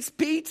 It's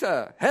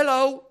Peter.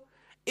 Hello.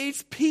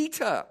 It's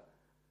Peter.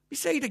 We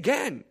say it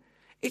again.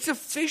 It's a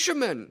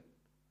fisherman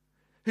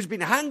who's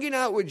been hanging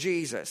out with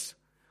Jesus.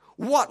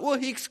 What were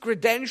his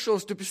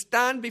credentials to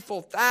stand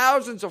before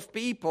thousands of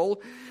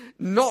people,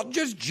 not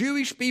just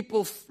Jewish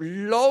people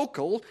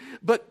local,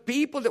 but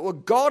people that were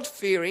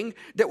God-fearing,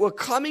 that were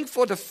coming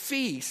for the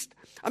feast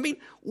I mean,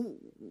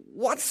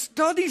 what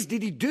studies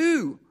did he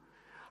do?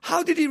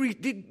 How did he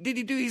did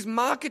he do his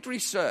market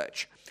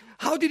research?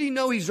 How did he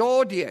know his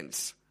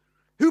audience?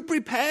 Who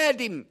prepared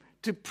him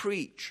to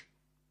preach?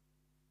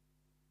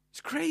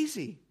 It's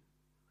crazy.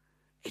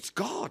 It's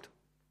God.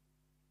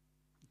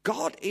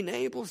 God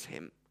enables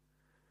him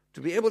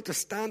to be able to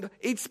stand.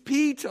 It's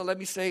Peter, let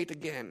me say it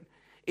again.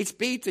 It's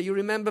Peter. You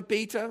remember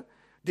Peter?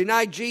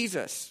 Denied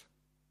Jesus,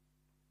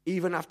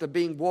 even after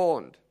being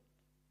warned.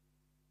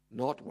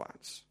 Not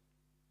once,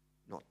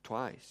 not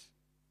twice,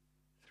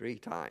 3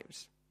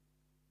 times.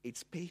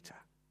 It's Peter.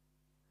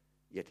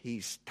 Yet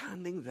he's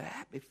standing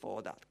there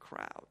before that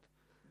crowd.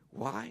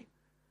 Why?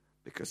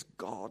 Because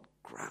God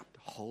grabbed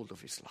hold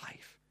of his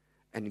life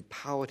and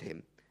empowered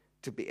him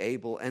to be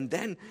able. And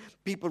then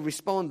people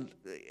respond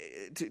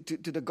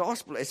to the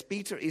gospel as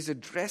Peter is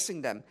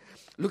addressing them.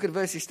 Look at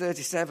verses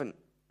 37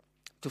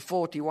 to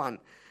 41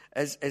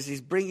 as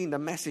he's bringing the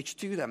message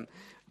to them.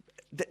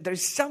 There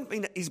is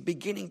something that is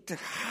beginning to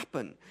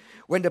happen.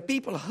 When the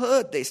people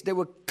heard this, they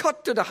were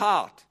cut to the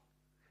heart.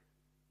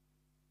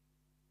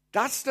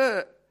 That's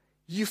the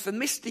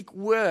euphemistic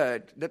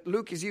word that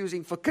Luke is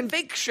using for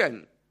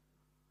conviction.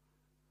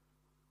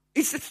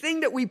 It's the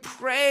thing that we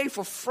pray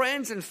for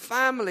friends and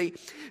family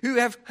who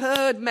have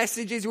heard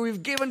messages, who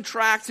have given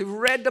tracts, who've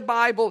read the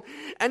Bible,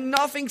 and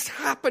nothing's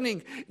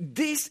happening.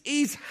 This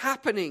is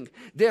happening.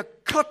 They're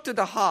cut to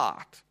the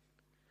heart.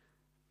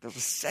 There's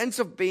a sense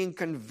of being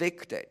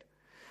convicted.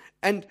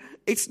 And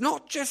it's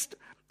not just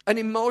an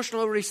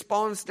emotional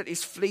response that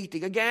is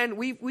fleeting. Again,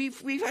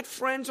 we've had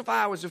friends of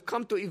ours who've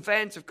come to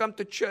events, who've come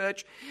to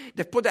church,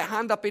 they've put their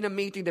hand up in a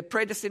meeting, they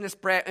prayed the sinner's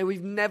prayer, and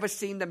we've never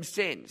seen them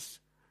since.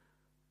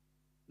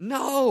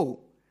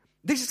 No.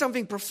 This is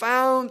something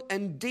profound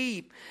and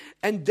deep.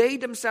 And they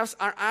themselves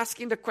are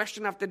asking the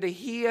question after they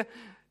hear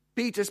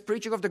Peter's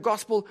preaching of the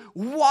gospel,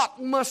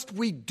 what must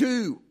we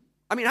do?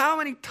 I mean, how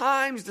many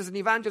times does an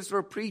evangelist or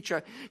a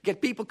preacher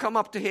get people come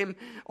up to him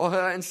or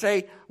her and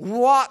say,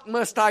 what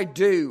must I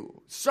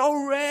do?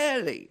 So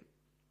rarely.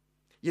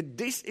 Yet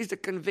this is the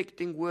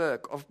convicting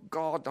work of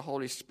God, the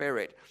Holy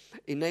Spirit,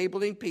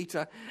 enabling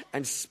Peter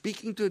and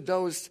speaking to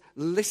those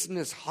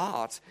listeners'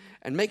 hearts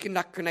and making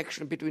that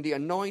connection between the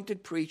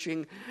anointed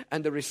preaching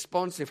and the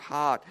responsive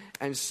heart,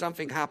 and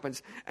something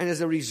happens. And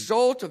as a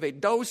result of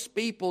it, those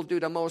people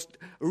do the most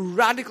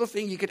radical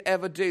thing you could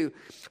ever do.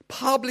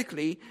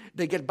 Publicly,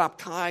 they get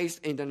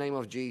baptized in the name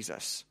of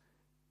Jesus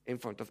in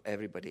front of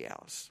everybody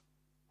else.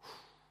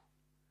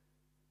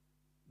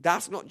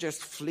 That's not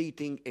just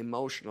fleeting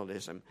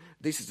emotionalism.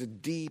 This is a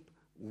deep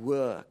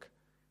work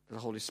that the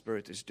Holy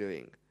Spirit is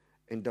doing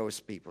in those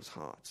people's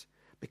hearts.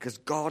 Because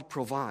God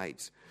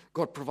provides.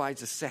 God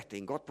provides a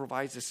setting. God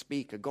provides a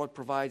speaker. God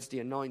provides the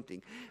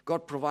anointing.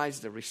 God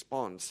provides the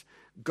response.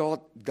 God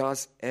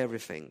does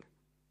everything.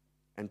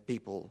 And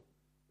people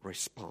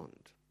respond.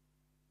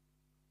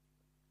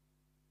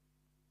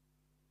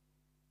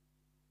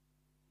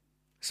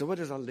 So where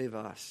does that leave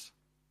us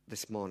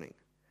this morning?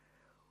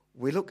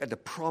 We look at the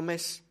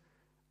promise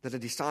that the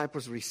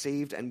disciples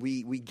received, and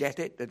we get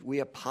it, that we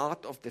are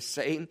part of the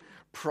same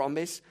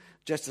promise,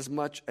 just as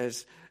much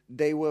as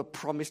they were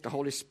promised the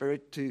Holy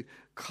Spirit to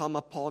come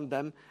upon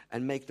them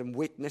and make them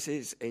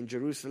witnesses in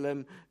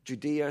Jerusalem,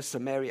 Judea,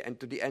 Samaria, and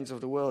to the ends of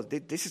the world.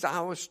 This is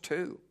ours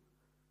too.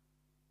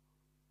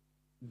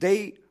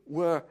 They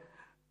were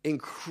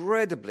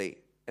incredibly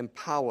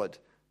empowered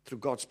through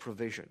God's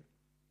provision.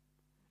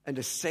 And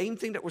the same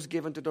thing that was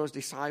given to those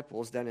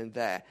disciples then and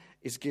there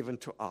is given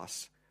to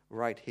us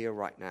right here,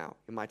 right now.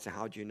 You might say,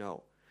 how do you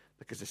know?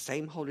 Because the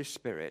same Holy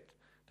Spirit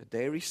that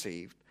they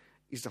received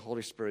is the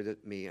Holy Spirit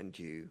that me and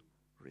you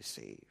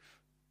receive.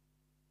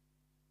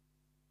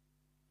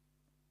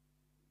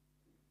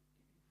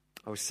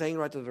 I was saying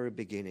right at the very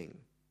beginning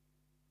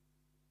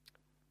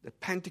that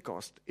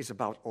Pentecost is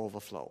about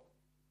overflow.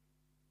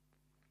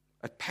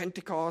 At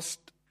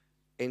Pentecost,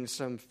 in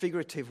some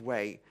figurative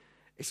way,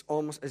 it's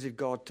almost as if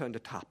God turned the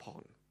tap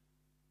on.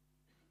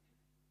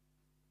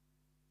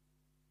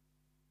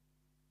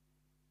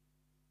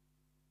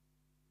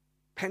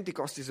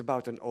 Pentecost is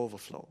about an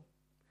overflow.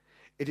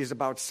 It is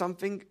about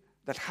something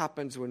that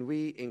happens when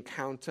we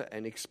encounter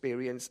and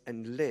experience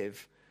and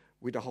live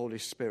with the Holy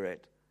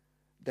Spirit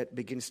that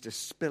begins to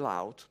spill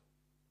out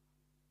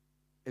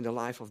in the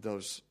life of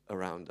those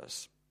around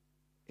us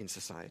in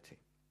society.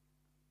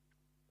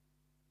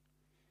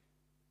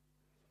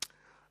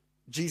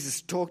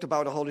 Jesus talked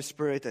about the Holy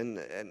Spirit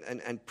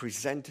and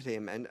presented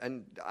him.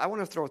 And I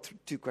want to throw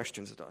 2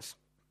 questions at us.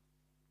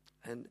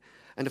 And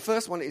the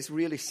first one is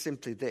really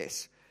simply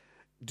this.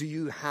 Do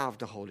you have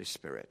the Holy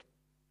Spirit?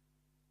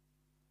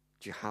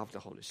 Do you have the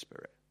Holy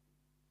Spirit?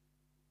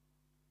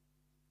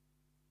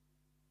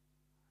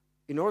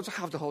 In order to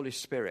have the Holy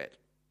Spirit,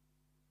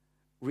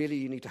 really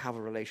you need to have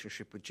a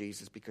relationship with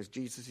Jesus, because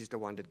Jesus is the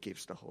one that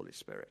gives the Holy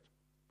Spirit.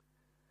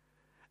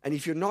 And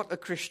if you're not a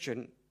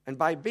Christian, and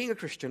by being a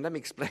Christian, let me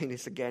explain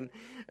this again,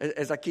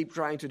 as I keep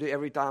trying to do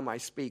every time I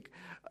speak.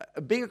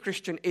 Being a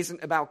Christian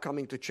isn't about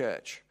coming to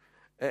church.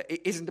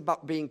 It isn't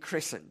about being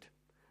christened.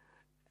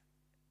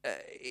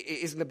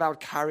 isn't about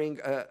carrying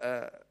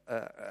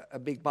a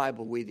big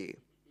Bible with you.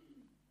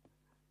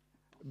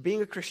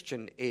 Being a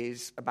Christian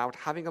is about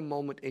having a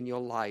moment in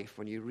your life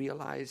when you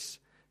realize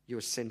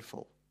you're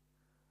sinful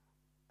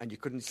and you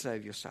couldn't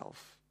save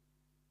yourself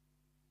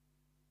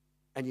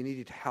and you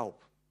needed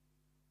help.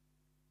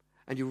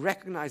 And you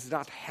recognize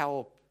that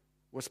help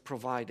was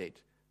provided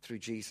through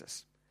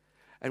Jesus.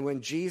 And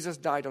when Jesus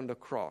died on the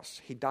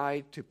cross, he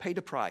died to pay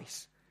the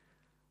price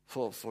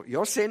for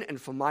your sin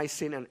and for my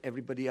sin and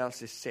everybody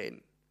else's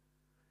sin.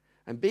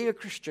 And being a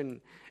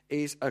Christian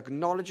is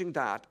acknowledging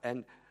that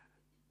and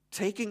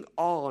taking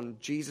on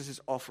Jesus'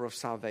 offer of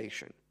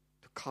salvation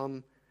to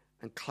come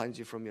and cleanse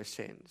you from your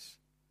sins.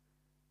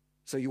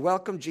 So you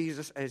welcome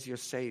Jesus as your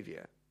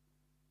Savior,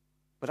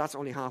 but that's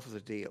only half of the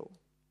deal.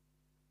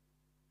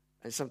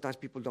 And sometimes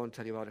people don't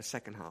tell you about the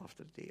second half of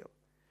the deal.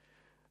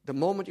 The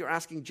moment you're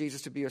asking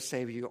Jesus to be your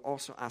Savior, you're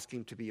also asking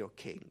him to be your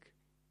King.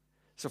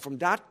 So from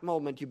that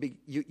moment,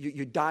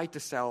 you die to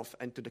self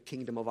and to the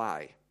kingdom of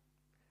I.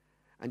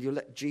 And you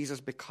let Jesus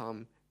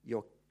become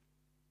your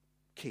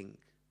King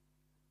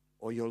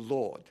or your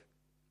Lord,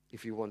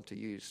 if you want to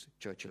use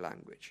churchy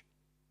language.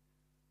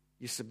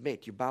 You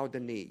submit, you bow the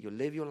knee, you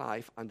live your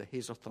life under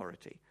his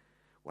authority.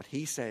 What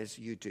he says,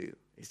 you do.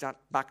 Is that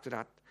back to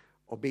that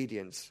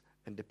obedience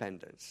and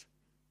dependence?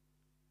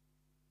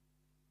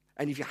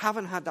 And if you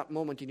haven't had that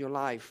moment in your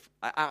life,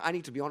 I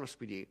need to be honest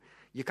with you,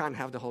 you can't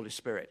have the Holy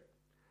Spirit.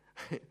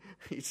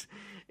 It's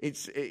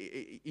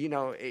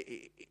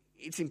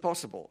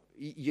impossible.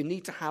 You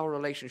need to have a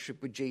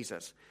relationship with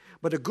Jesus.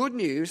 But the good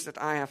news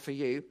that I have for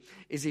you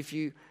is if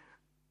you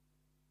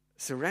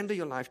surrender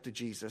your life to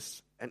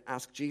Jesus and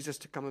ask Jesus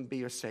to come and be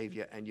your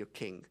Savior and your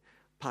King,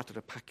 part of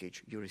the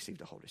package, you receive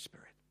the Holy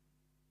Spirit.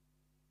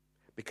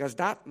 Because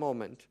that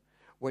moment,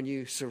 when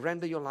you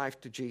surrender your life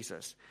to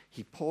Jesus,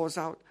 he pours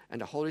out and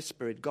the Holy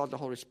Spirit, God the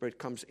Holy Spirit,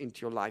 comes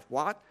into your life.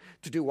 What?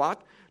 To do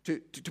what? To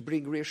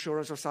bring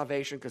reassurance of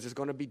salvation, because there's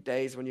going to be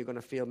days when you're going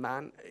to feel,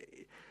 man,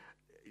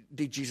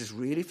 did Jesus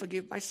really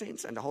forgive my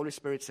sins? And the Holy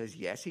Spirit says,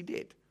 yes, he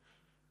did.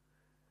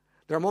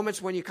 There are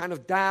moments when you kind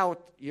of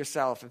doubt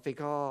yourself and think,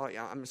 oh,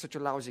 yeah, I'm such a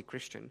lousy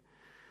Christian.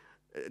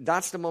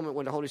 That's the moment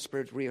when the Holy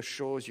Spirit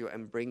reassures you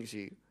and brings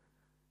you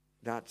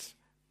that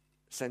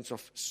sense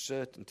of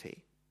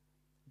certainty,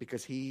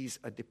 because he's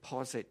a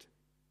deposit,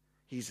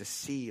 he's a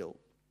seal.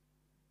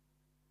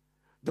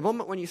 The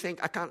moment when you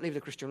think, I can't live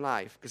the Christian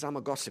life because I'm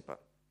a gossiper,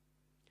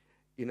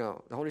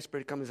 the Holy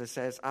Spirit comes and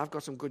says, I've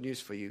got some good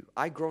news for you.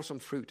 I grow some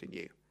fruit in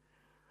you.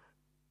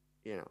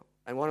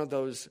 And one of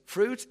those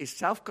fruits is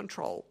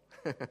self-control.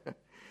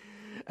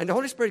 And the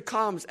Holy Spirit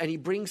comes and he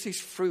brings his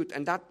fruit,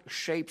 and that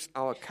shapes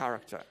our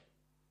character.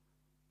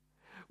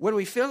 When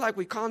we feel like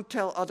we can't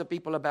tell other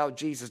people about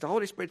Jesus, the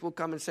Holy Spirit will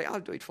come and say, I'll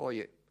do it for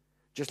you.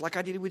 Just like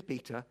I did it with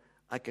Peter,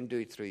 I can do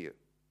it through you.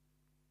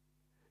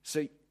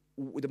 So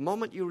the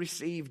moment you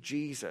receive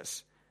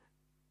Jesus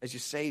as your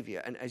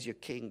Savior and as your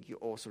King, you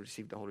also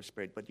receive the Holy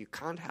Spirit. But you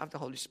can't have the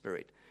Holy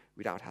Spirit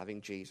without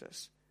having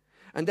Jesus.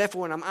 And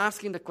therefore, when I'm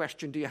asking the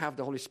question, do you have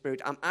the Holy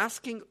Spirit? I'm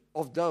asking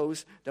of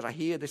those that are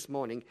here this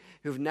morning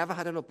who've never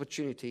had an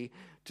opportunity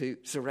to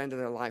surrender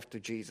their life to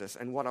Jesus.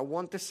 And what I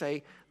want to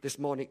say this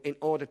morning, in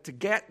order to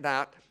get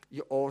that,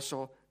 you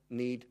also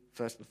need,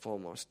 first and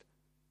foremost,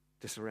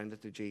 to surrender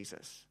to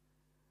Jesus.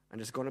 And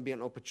there's going to be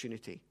an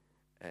opportunity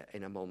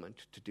in a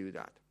moment to do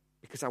that.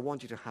 Because I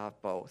want you to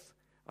have both.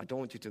 I don't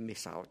want you to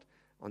miss out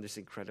on this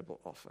incredible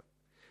offer.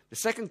 The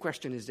second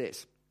question is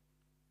this.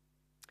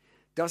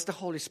 Does the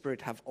Holy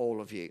Spirit have all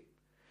of you?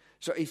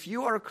 So if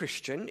you are a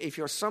Christian, if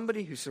you're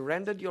somebody who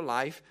surrendered your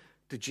life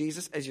to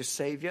Jesus as your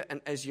Savior and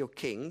as your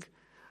King,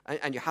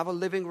 and you have a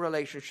living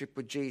relationship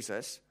with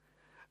Jesus,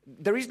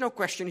 there is no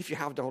question if you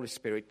have the Holy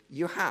Spirit.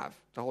 You have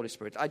the Holy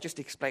Spirit. I just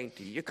explained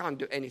to you. You can't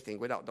do anything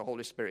without the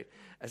Holy Spirit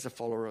as a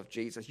follower of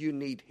Jesus. You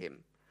need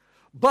him.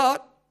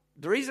 But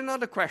there is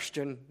another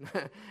question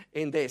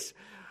in this.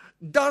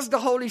 Does the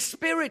Holy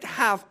Spirit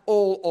have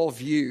all of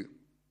you?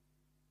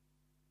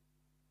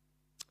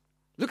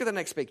 Look at the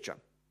next picture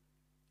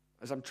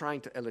as I'm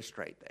trying to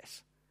illustrate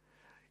this.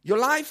 Your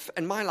life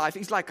and my life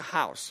is like a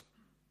house,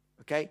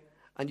 okay?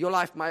 And your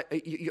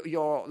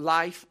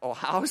life or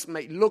house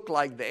may look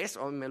like this,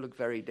 or it may look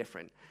very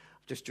different.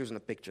 I've just chosen a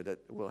picture that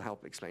will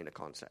help explain the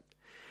concept.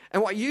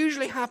 And what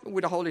usually happens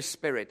with the Holy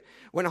Spirit,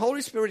 when the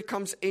Holy Spirit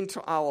comes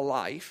into our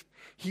life,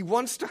 he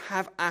wants to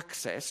have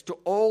access to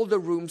all the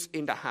rooms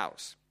in the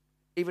house.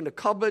 Even the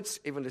cupboards,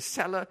 even the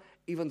cellar,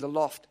 even the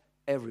loft,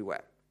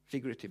 everywhere,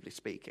 figuratively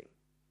speaking.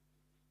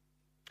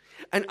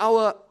 And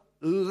our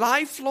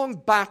lifelong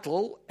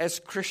battle as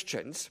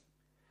Christians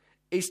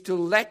is to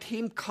let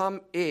him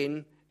come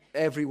in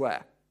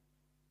everywhere.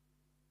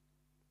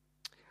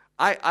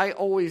 I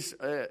always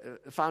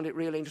found it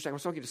really interesting. I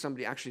was talking to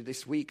somebody actually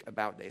this week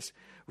about this.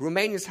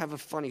 Romanians have a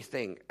funny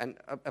thing, and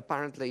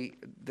apparently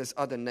there's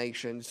other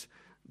nations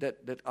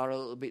that are a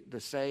little bit the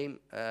same.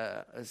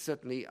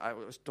 Certainly, I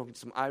was talking to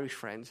some Irish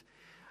friends.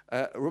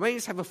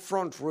 Romanians have a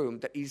front room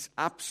that is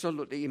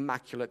absolutely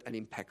immaculate and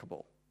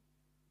impeccable,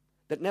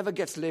 that never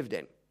gets lived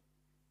in.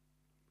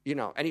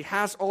 And it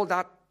has all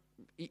that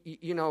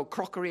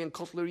crockery and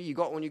cutlery you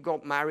got when you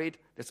got married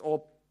that's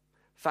all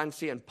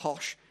fancy and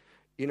posh,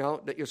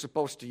 that you're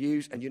supposed to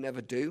use and you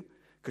never do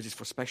because it's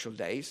for special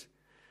days.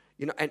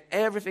 And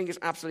everything is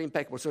absolutely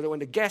impeccable. So that when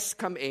the guests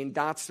come in,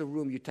 that's the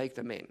room you take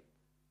them in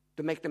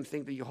to make them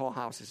think that your whole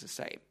house is the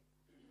same.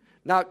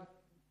 Now,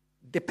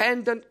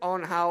 dependent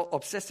on how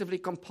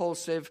obsessively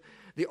compulsive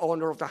the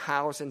owner of the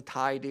house and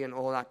tidy and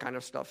all that kind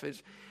of stuff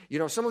is,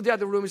 some of the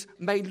other rooms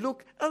may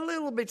look a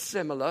little bit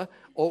similar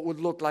or would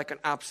look like an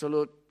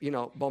absolute,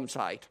 bomb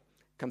site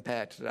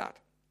compared to that.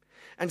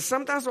 And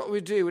sometimes what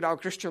we do with our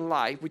Christian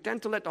life, we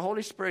tend to let the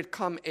Holy Spirit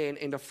come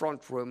in the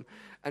front room,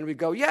 and we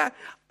go,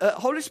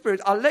 Holy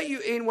Spirit, I'll let you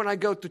in when I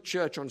go to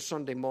church on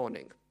Sunday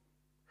morning.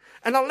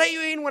 And I'll let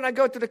you in when I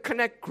go to the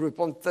Connect group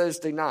on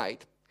Thursday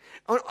night.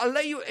 I'll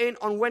let you in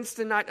on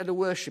Wednesday night at the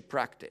worship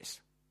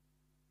practice.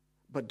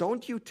 But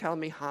don't you tell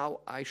me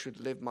how I should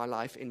live my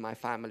life in my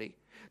family.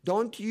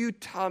 Don't you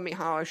tell me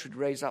how I should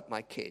raise up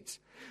my kids.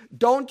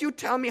 Don't you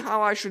tell me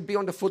how I should be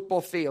on the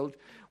football field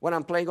when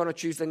I'm playing on a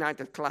Tuesday night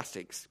at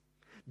Classics.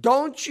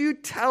 Don't you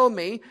tell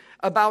me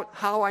about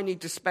how I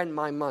need to spend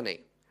my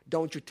money.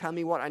 Don't you tell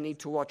me what I need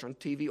to watch on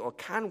TV or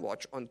can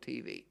watch on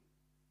TV.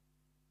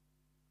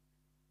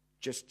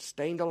 Just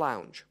stay in the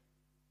lounge.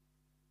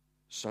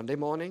 Sunday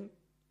morning,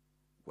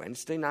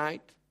 Wednesday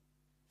night,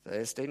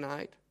 Thursday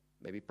night,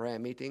 maybe prayer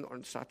meeting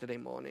on Saturday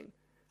morning.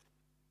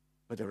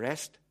 But the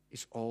rest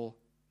is all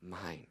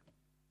mine.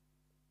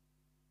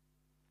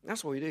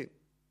 That's what we do.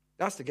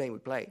 That's the game we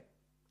play.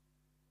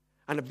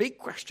 And the big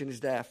question is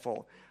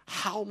therefore,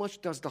 how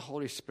much does the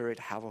Holy Spirit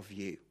have of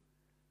you?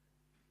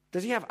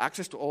 Does he have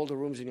access to all the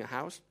rooms in your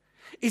house?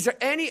 Is there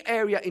any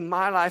area in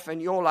my life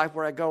and your life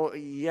where I go,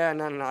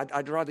 no,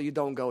 I'd rather you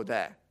don't go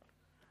there?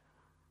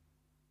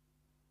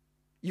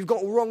 You've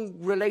got wrong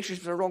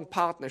relationships and wrong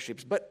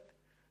partnerships, but,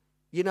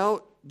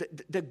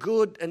 they're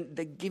good and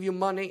they give you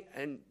money,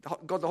 and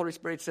God the Holy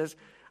Spirit says,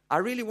 I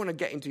really want to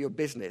get into your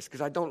business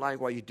because I don't like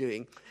what you're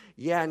doing.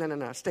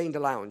 No, stay in the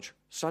lounge.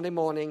 Sunday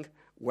morning,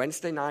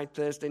 Wednesday night,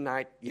 Thursday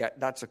night,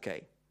 that's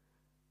okay.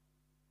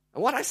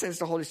 And what I sense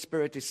the Holy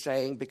Spirit is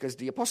saying, because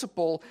the Apostle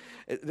Paul,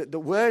 the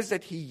words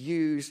that he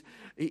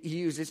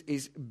uses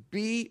is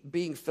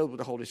being filled with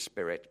the Holy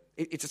Spirit.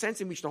 It's a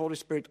sense in which the Holy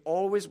Spirit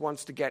always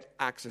wants to get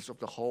access of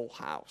the whole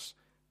house,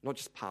 not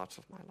just parts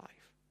of my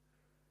life.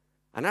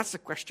 And that's the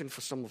question for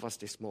some of us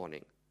this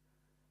morning.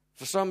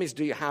 For some is,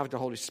 do you have the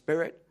Holy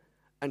Spirit?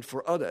 And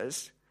for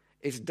others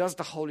is, does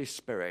the Holy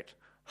Spirit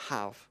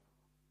have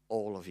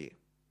all of you?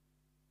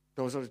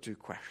 Those are the two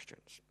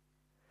questions.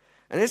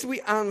 And as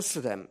we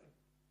answer them,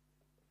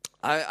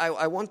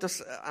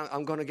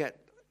 I'm going to get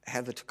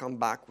Heather to come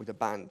back with the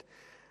band.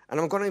 And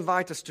I'm going to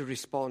invite us to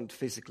respond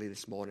physically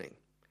this morning.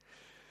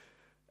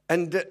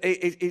 And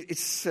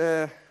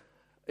if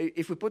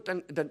we put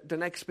the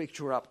next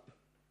picture up,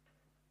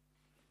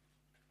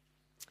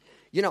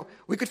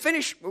 we could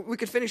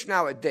finish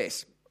now at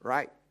this,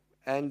 right?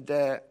 And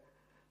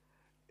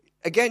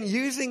again,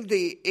 using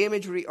the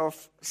imagery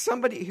of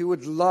somebody who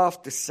would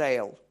love to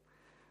sail.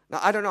 Now,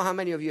 I don't know how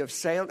many of you have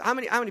sailed. How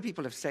many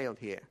people have sailed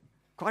here?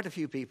 Quite a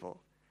few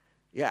people.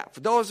 Yeah,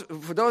 for those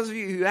of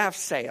you who have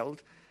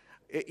sailed,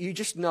 you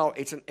just know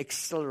it's an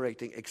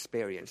exhilarating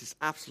experience. It's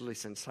absolutely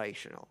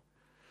sensational.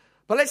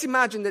 But let's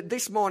imagine that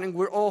this morning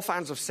we're all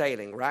fans of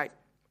sailing, right?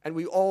 And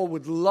we all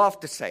would love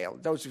to sail,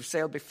 those who've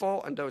sailed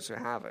before and those who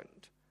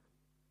haven't.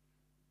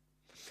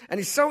 And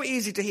it's so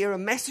easy to hear a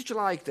message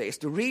like this,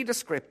 to read the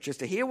scriptures,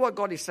 to hear what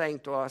God is saying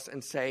to us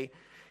and say,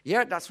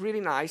 yeah, that's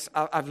really nice.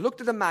 I've looked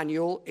at the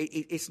manual.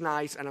 It's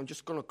nice, and I'm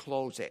just going to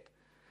close it.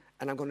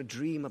 And I'm going to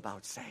dream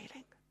about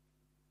sailing.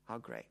 How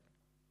great.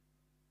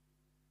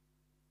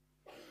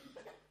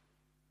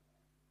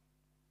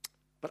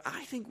 But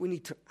I think we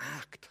need to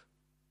act.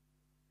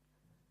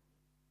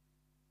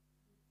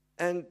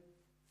 And,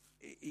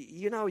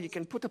 you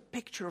can put a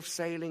picture of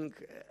sailing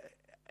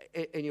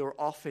in your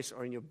office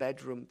or in your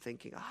bedroom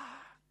thinking,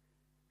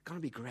 it's going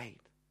to be great.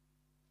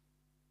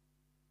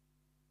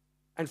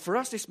 And for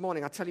us this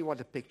morning, I'll tell you what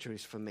the picture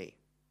is for me.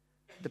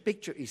 The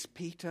picture is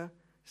Peter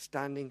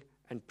standing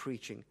and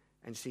preaching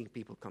and seeing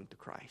people come to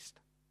Christ.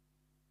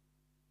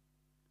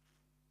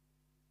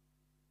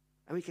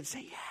 And we can say,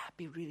 it'd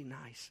be really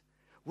nice.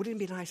 Wouldn't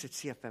it be nice at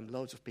CFM,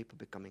 loads of people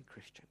becoming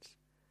Christians?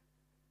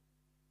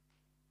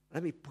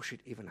 Let me push it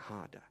even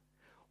harder.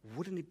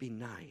 Wouldn't it be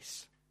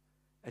nice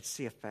at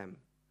CFM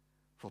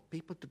for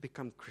people to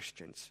become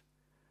Christians,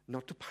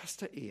 not to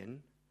Pastor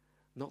Ian,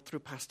 not through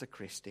Pastor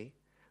Christy,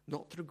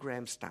 not through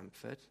Graham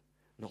Stamford,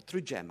 not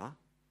through Gemma,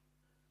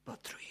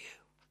 but through you?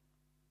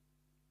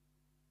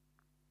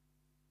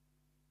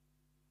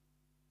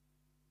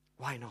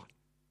 Why not?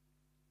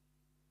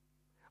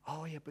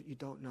 Oh, yeah, but you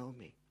don't know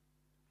me.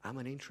 I'm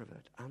an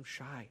introvert. I'm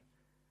shy.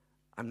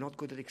 I'm not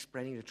good at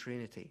explaining the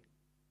Trinity.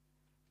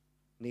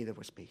 Neither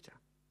was Peter.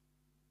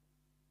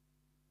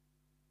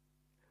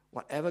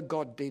 Whatever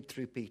God did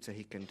through Peter,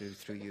 he can do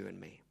through you and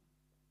me.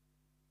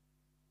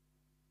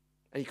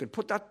 And you can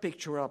put that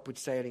picture up with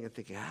sailing and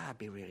thinking, it'd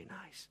be really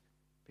nice.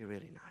 Be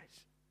really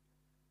nice.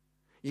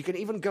 You can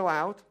even go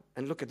out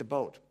and look at the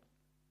boat.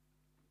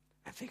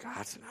 and think, oh,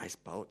 that's a nice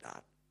boat,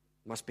 that.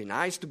 Must be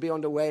nice to be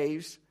on the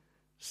waves,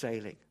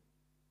 sailing.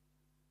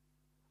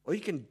 Or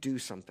you can do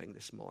something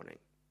this morning.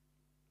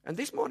 And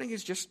this morning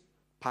is just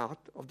part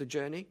of the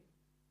journey.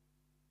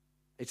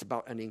 It's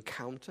about an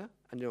encounter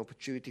and an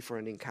opportunity for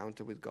an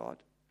encounter with God.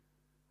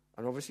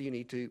 And obviously you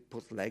need to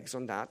put legs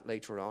on that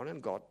later on,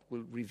 and God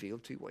will reveal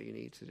to you what you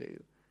need to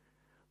do.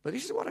 But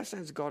this is what I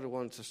sense God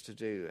wants us to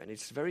do, and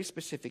it's very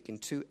specific in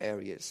 2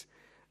 areas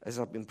as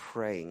I've been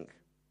praying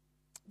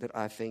that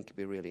I think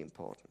be really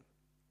important.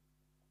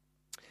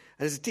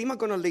 And as a team, I'm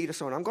going to lead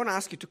us on. I'm going to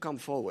ask you to come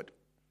forward.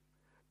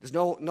 There's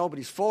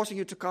nobody's forcing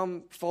you to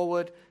come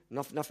forward.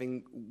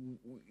 Nothing.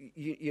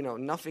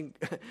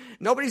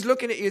 Nobody's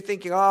looking at you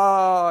thinking,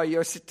 oh,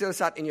 you're still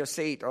sat in your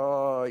seat.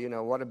 Oh,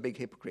 what a big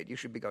hypocrite. You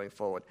should be going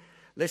forward.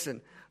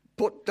 Listen,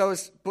 put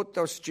those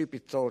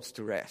stupid thoughts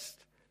to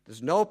rest.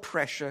 There's no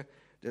pressure.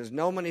 There's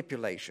no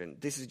manipulation.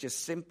 This is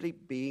just simply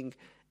being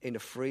in the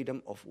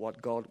freedom of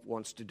what God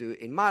wants to do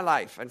in my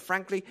life. And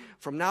frankly,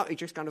 from now, it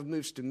just kind of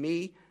moves to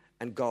me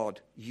and God,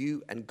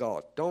 you and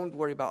God. Don't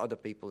worry about other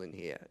people in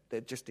here.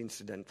 They're just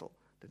incidental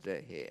that they're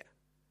here.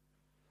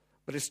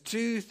 But there's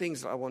 2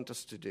 things that I want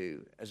us to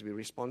do as we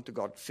respond to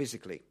God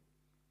physically.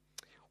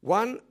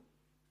 One,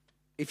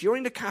 if you're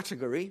in the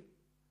category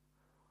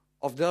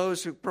of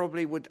those who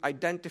probably would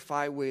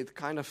identify with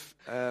kind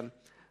of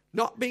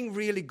not being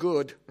really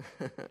good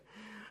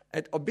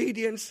at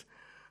obedience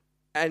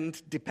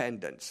and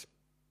dependence.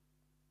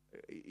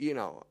 In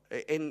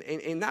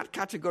that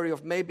category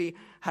of maybe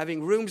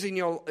having rooms in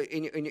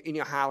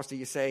your house that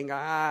you're saying,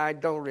 I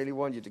don't really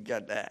want you to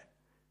get there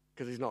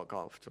because it's not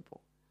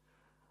comfortable.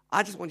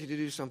 I just want you to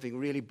do something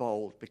really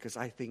bold because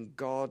I think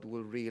God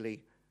will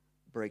really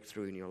break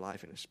through in your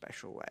life in a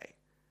special way.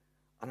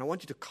 And I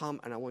want you to come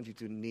and I want you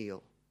to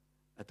kneel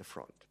at the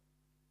front.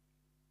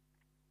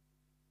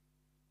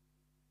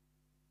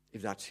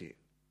 If that's you.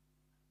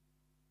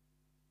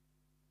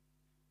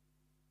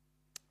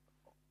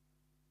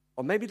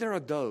 Or maybe there are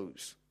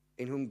those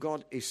in whom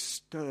God is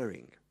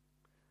stirring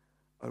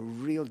a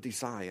real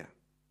desire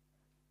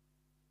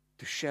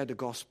to share the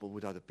gospel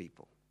with other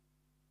people.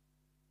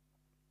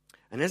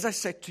 And as I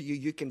said to you,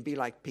 you can be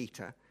like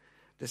Peter.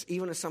 There's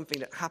even something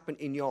that happened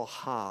in your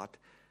heart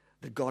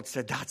that God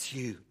said, that's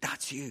you,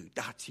 that's you,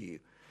 that's you.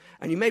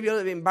 And you may be a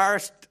little bit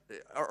embarrassed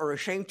or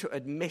ashamed to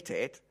admit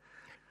it.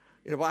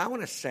 But I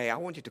want to say, I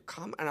want you to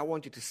come and I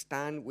want you to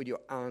stand with your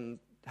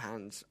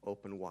hands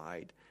open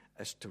wide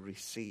as to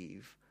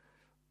receive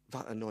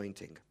that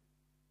anointing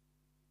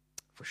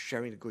for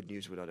sharing the good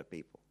news with other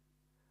people.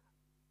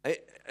 As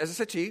I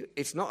said to you,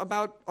 it's not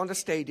about on the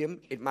stadium.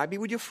 It might be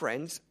with your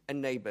friends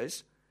and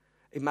neighbors.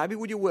 It might be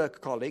with your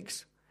work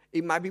colleagues.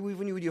 It might be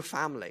even with your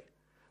family.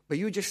 But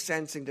you're just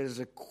sensing there's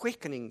a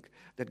quickening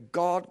that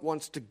God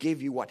wants to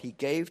give you what he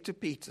gave to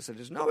Peter. So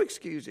there's no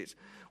excuses.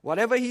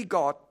 Whatever he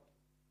got,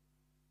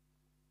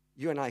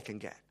 you and I can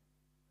get.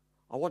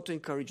 I want to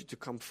encourage you to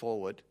come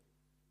forward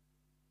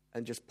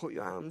and just put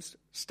your arms,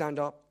 stand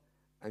up,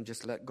 and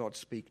just let God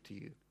speak to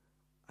you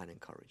and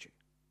encourage you.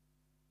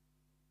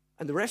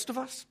 And the rest of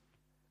us,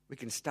 we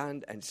can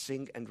stand and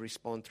sing and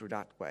respond through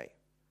that way.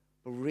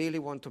 We really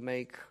want to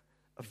make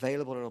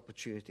available an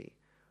opportunity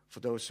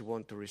for those who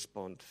want to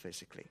respond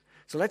physically.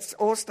 So let's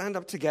all stand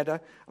up together.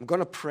 I'm going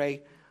to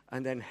pray,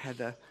 and then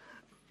Heather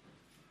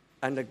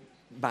and the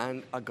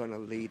band are going to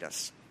lead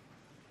us.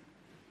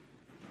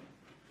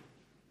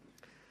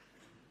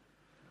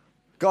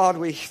 God,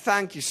 we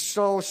thank you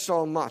so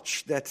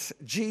much that,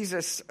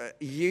 Jesus,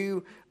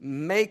 you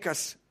make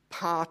us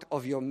part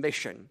of your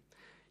mission.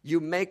 You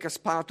make us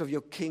part of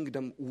your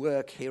kingdom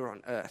work here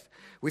on earth.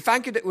 We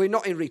thank you that we're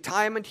not in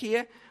retirement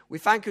here. We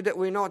thank you that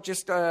we're not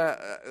just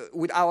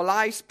with our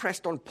lives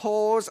pressed on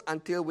pause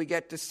until we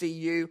get to see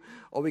you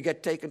or we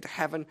get taken to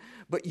heaven.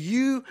 But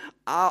you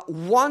are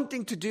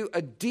wanting to do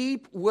a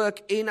deep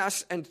work in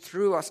us and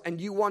through us. And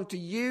you want to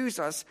use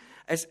us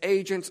as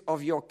agents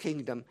of your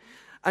kingdom.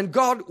 And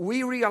God,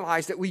 we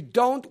realize that we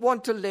don't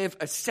want to live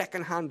a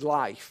second-hand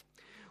life.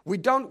 We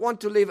don't want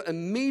to live a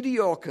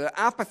mediocre,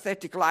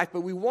 apathetic life,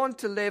 but we want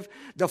to live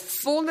the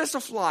fullness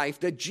of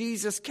life that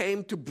Jesus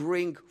came to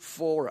bring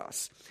for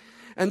us.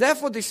 And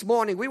therefore this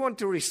morning we want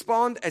to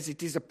respond as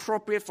it is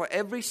appropriate for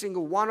every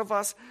single one of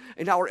us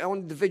in our own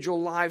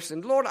individual lives.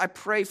 And Lord, I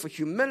pray for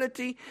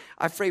humility.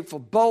 I pray for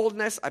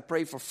boldness. I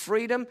pray for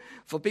freedom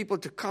for people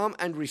to come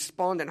and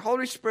respond. And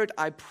Holy Spirit,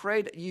 I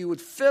pray that you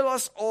would fill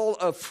us all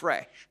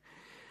afresh.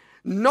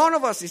 None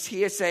of us is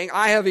here saying,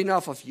 I have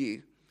enough of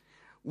you.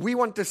 We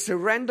want to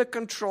surrender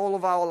control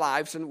of our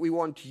lives, and we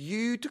want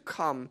you to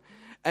come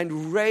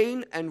and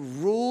reign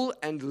and rule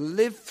and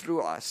live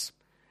through us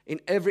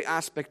in every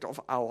aspect of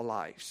our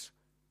lives.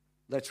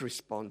 Let's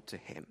respond to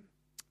him.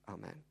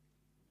 Amen.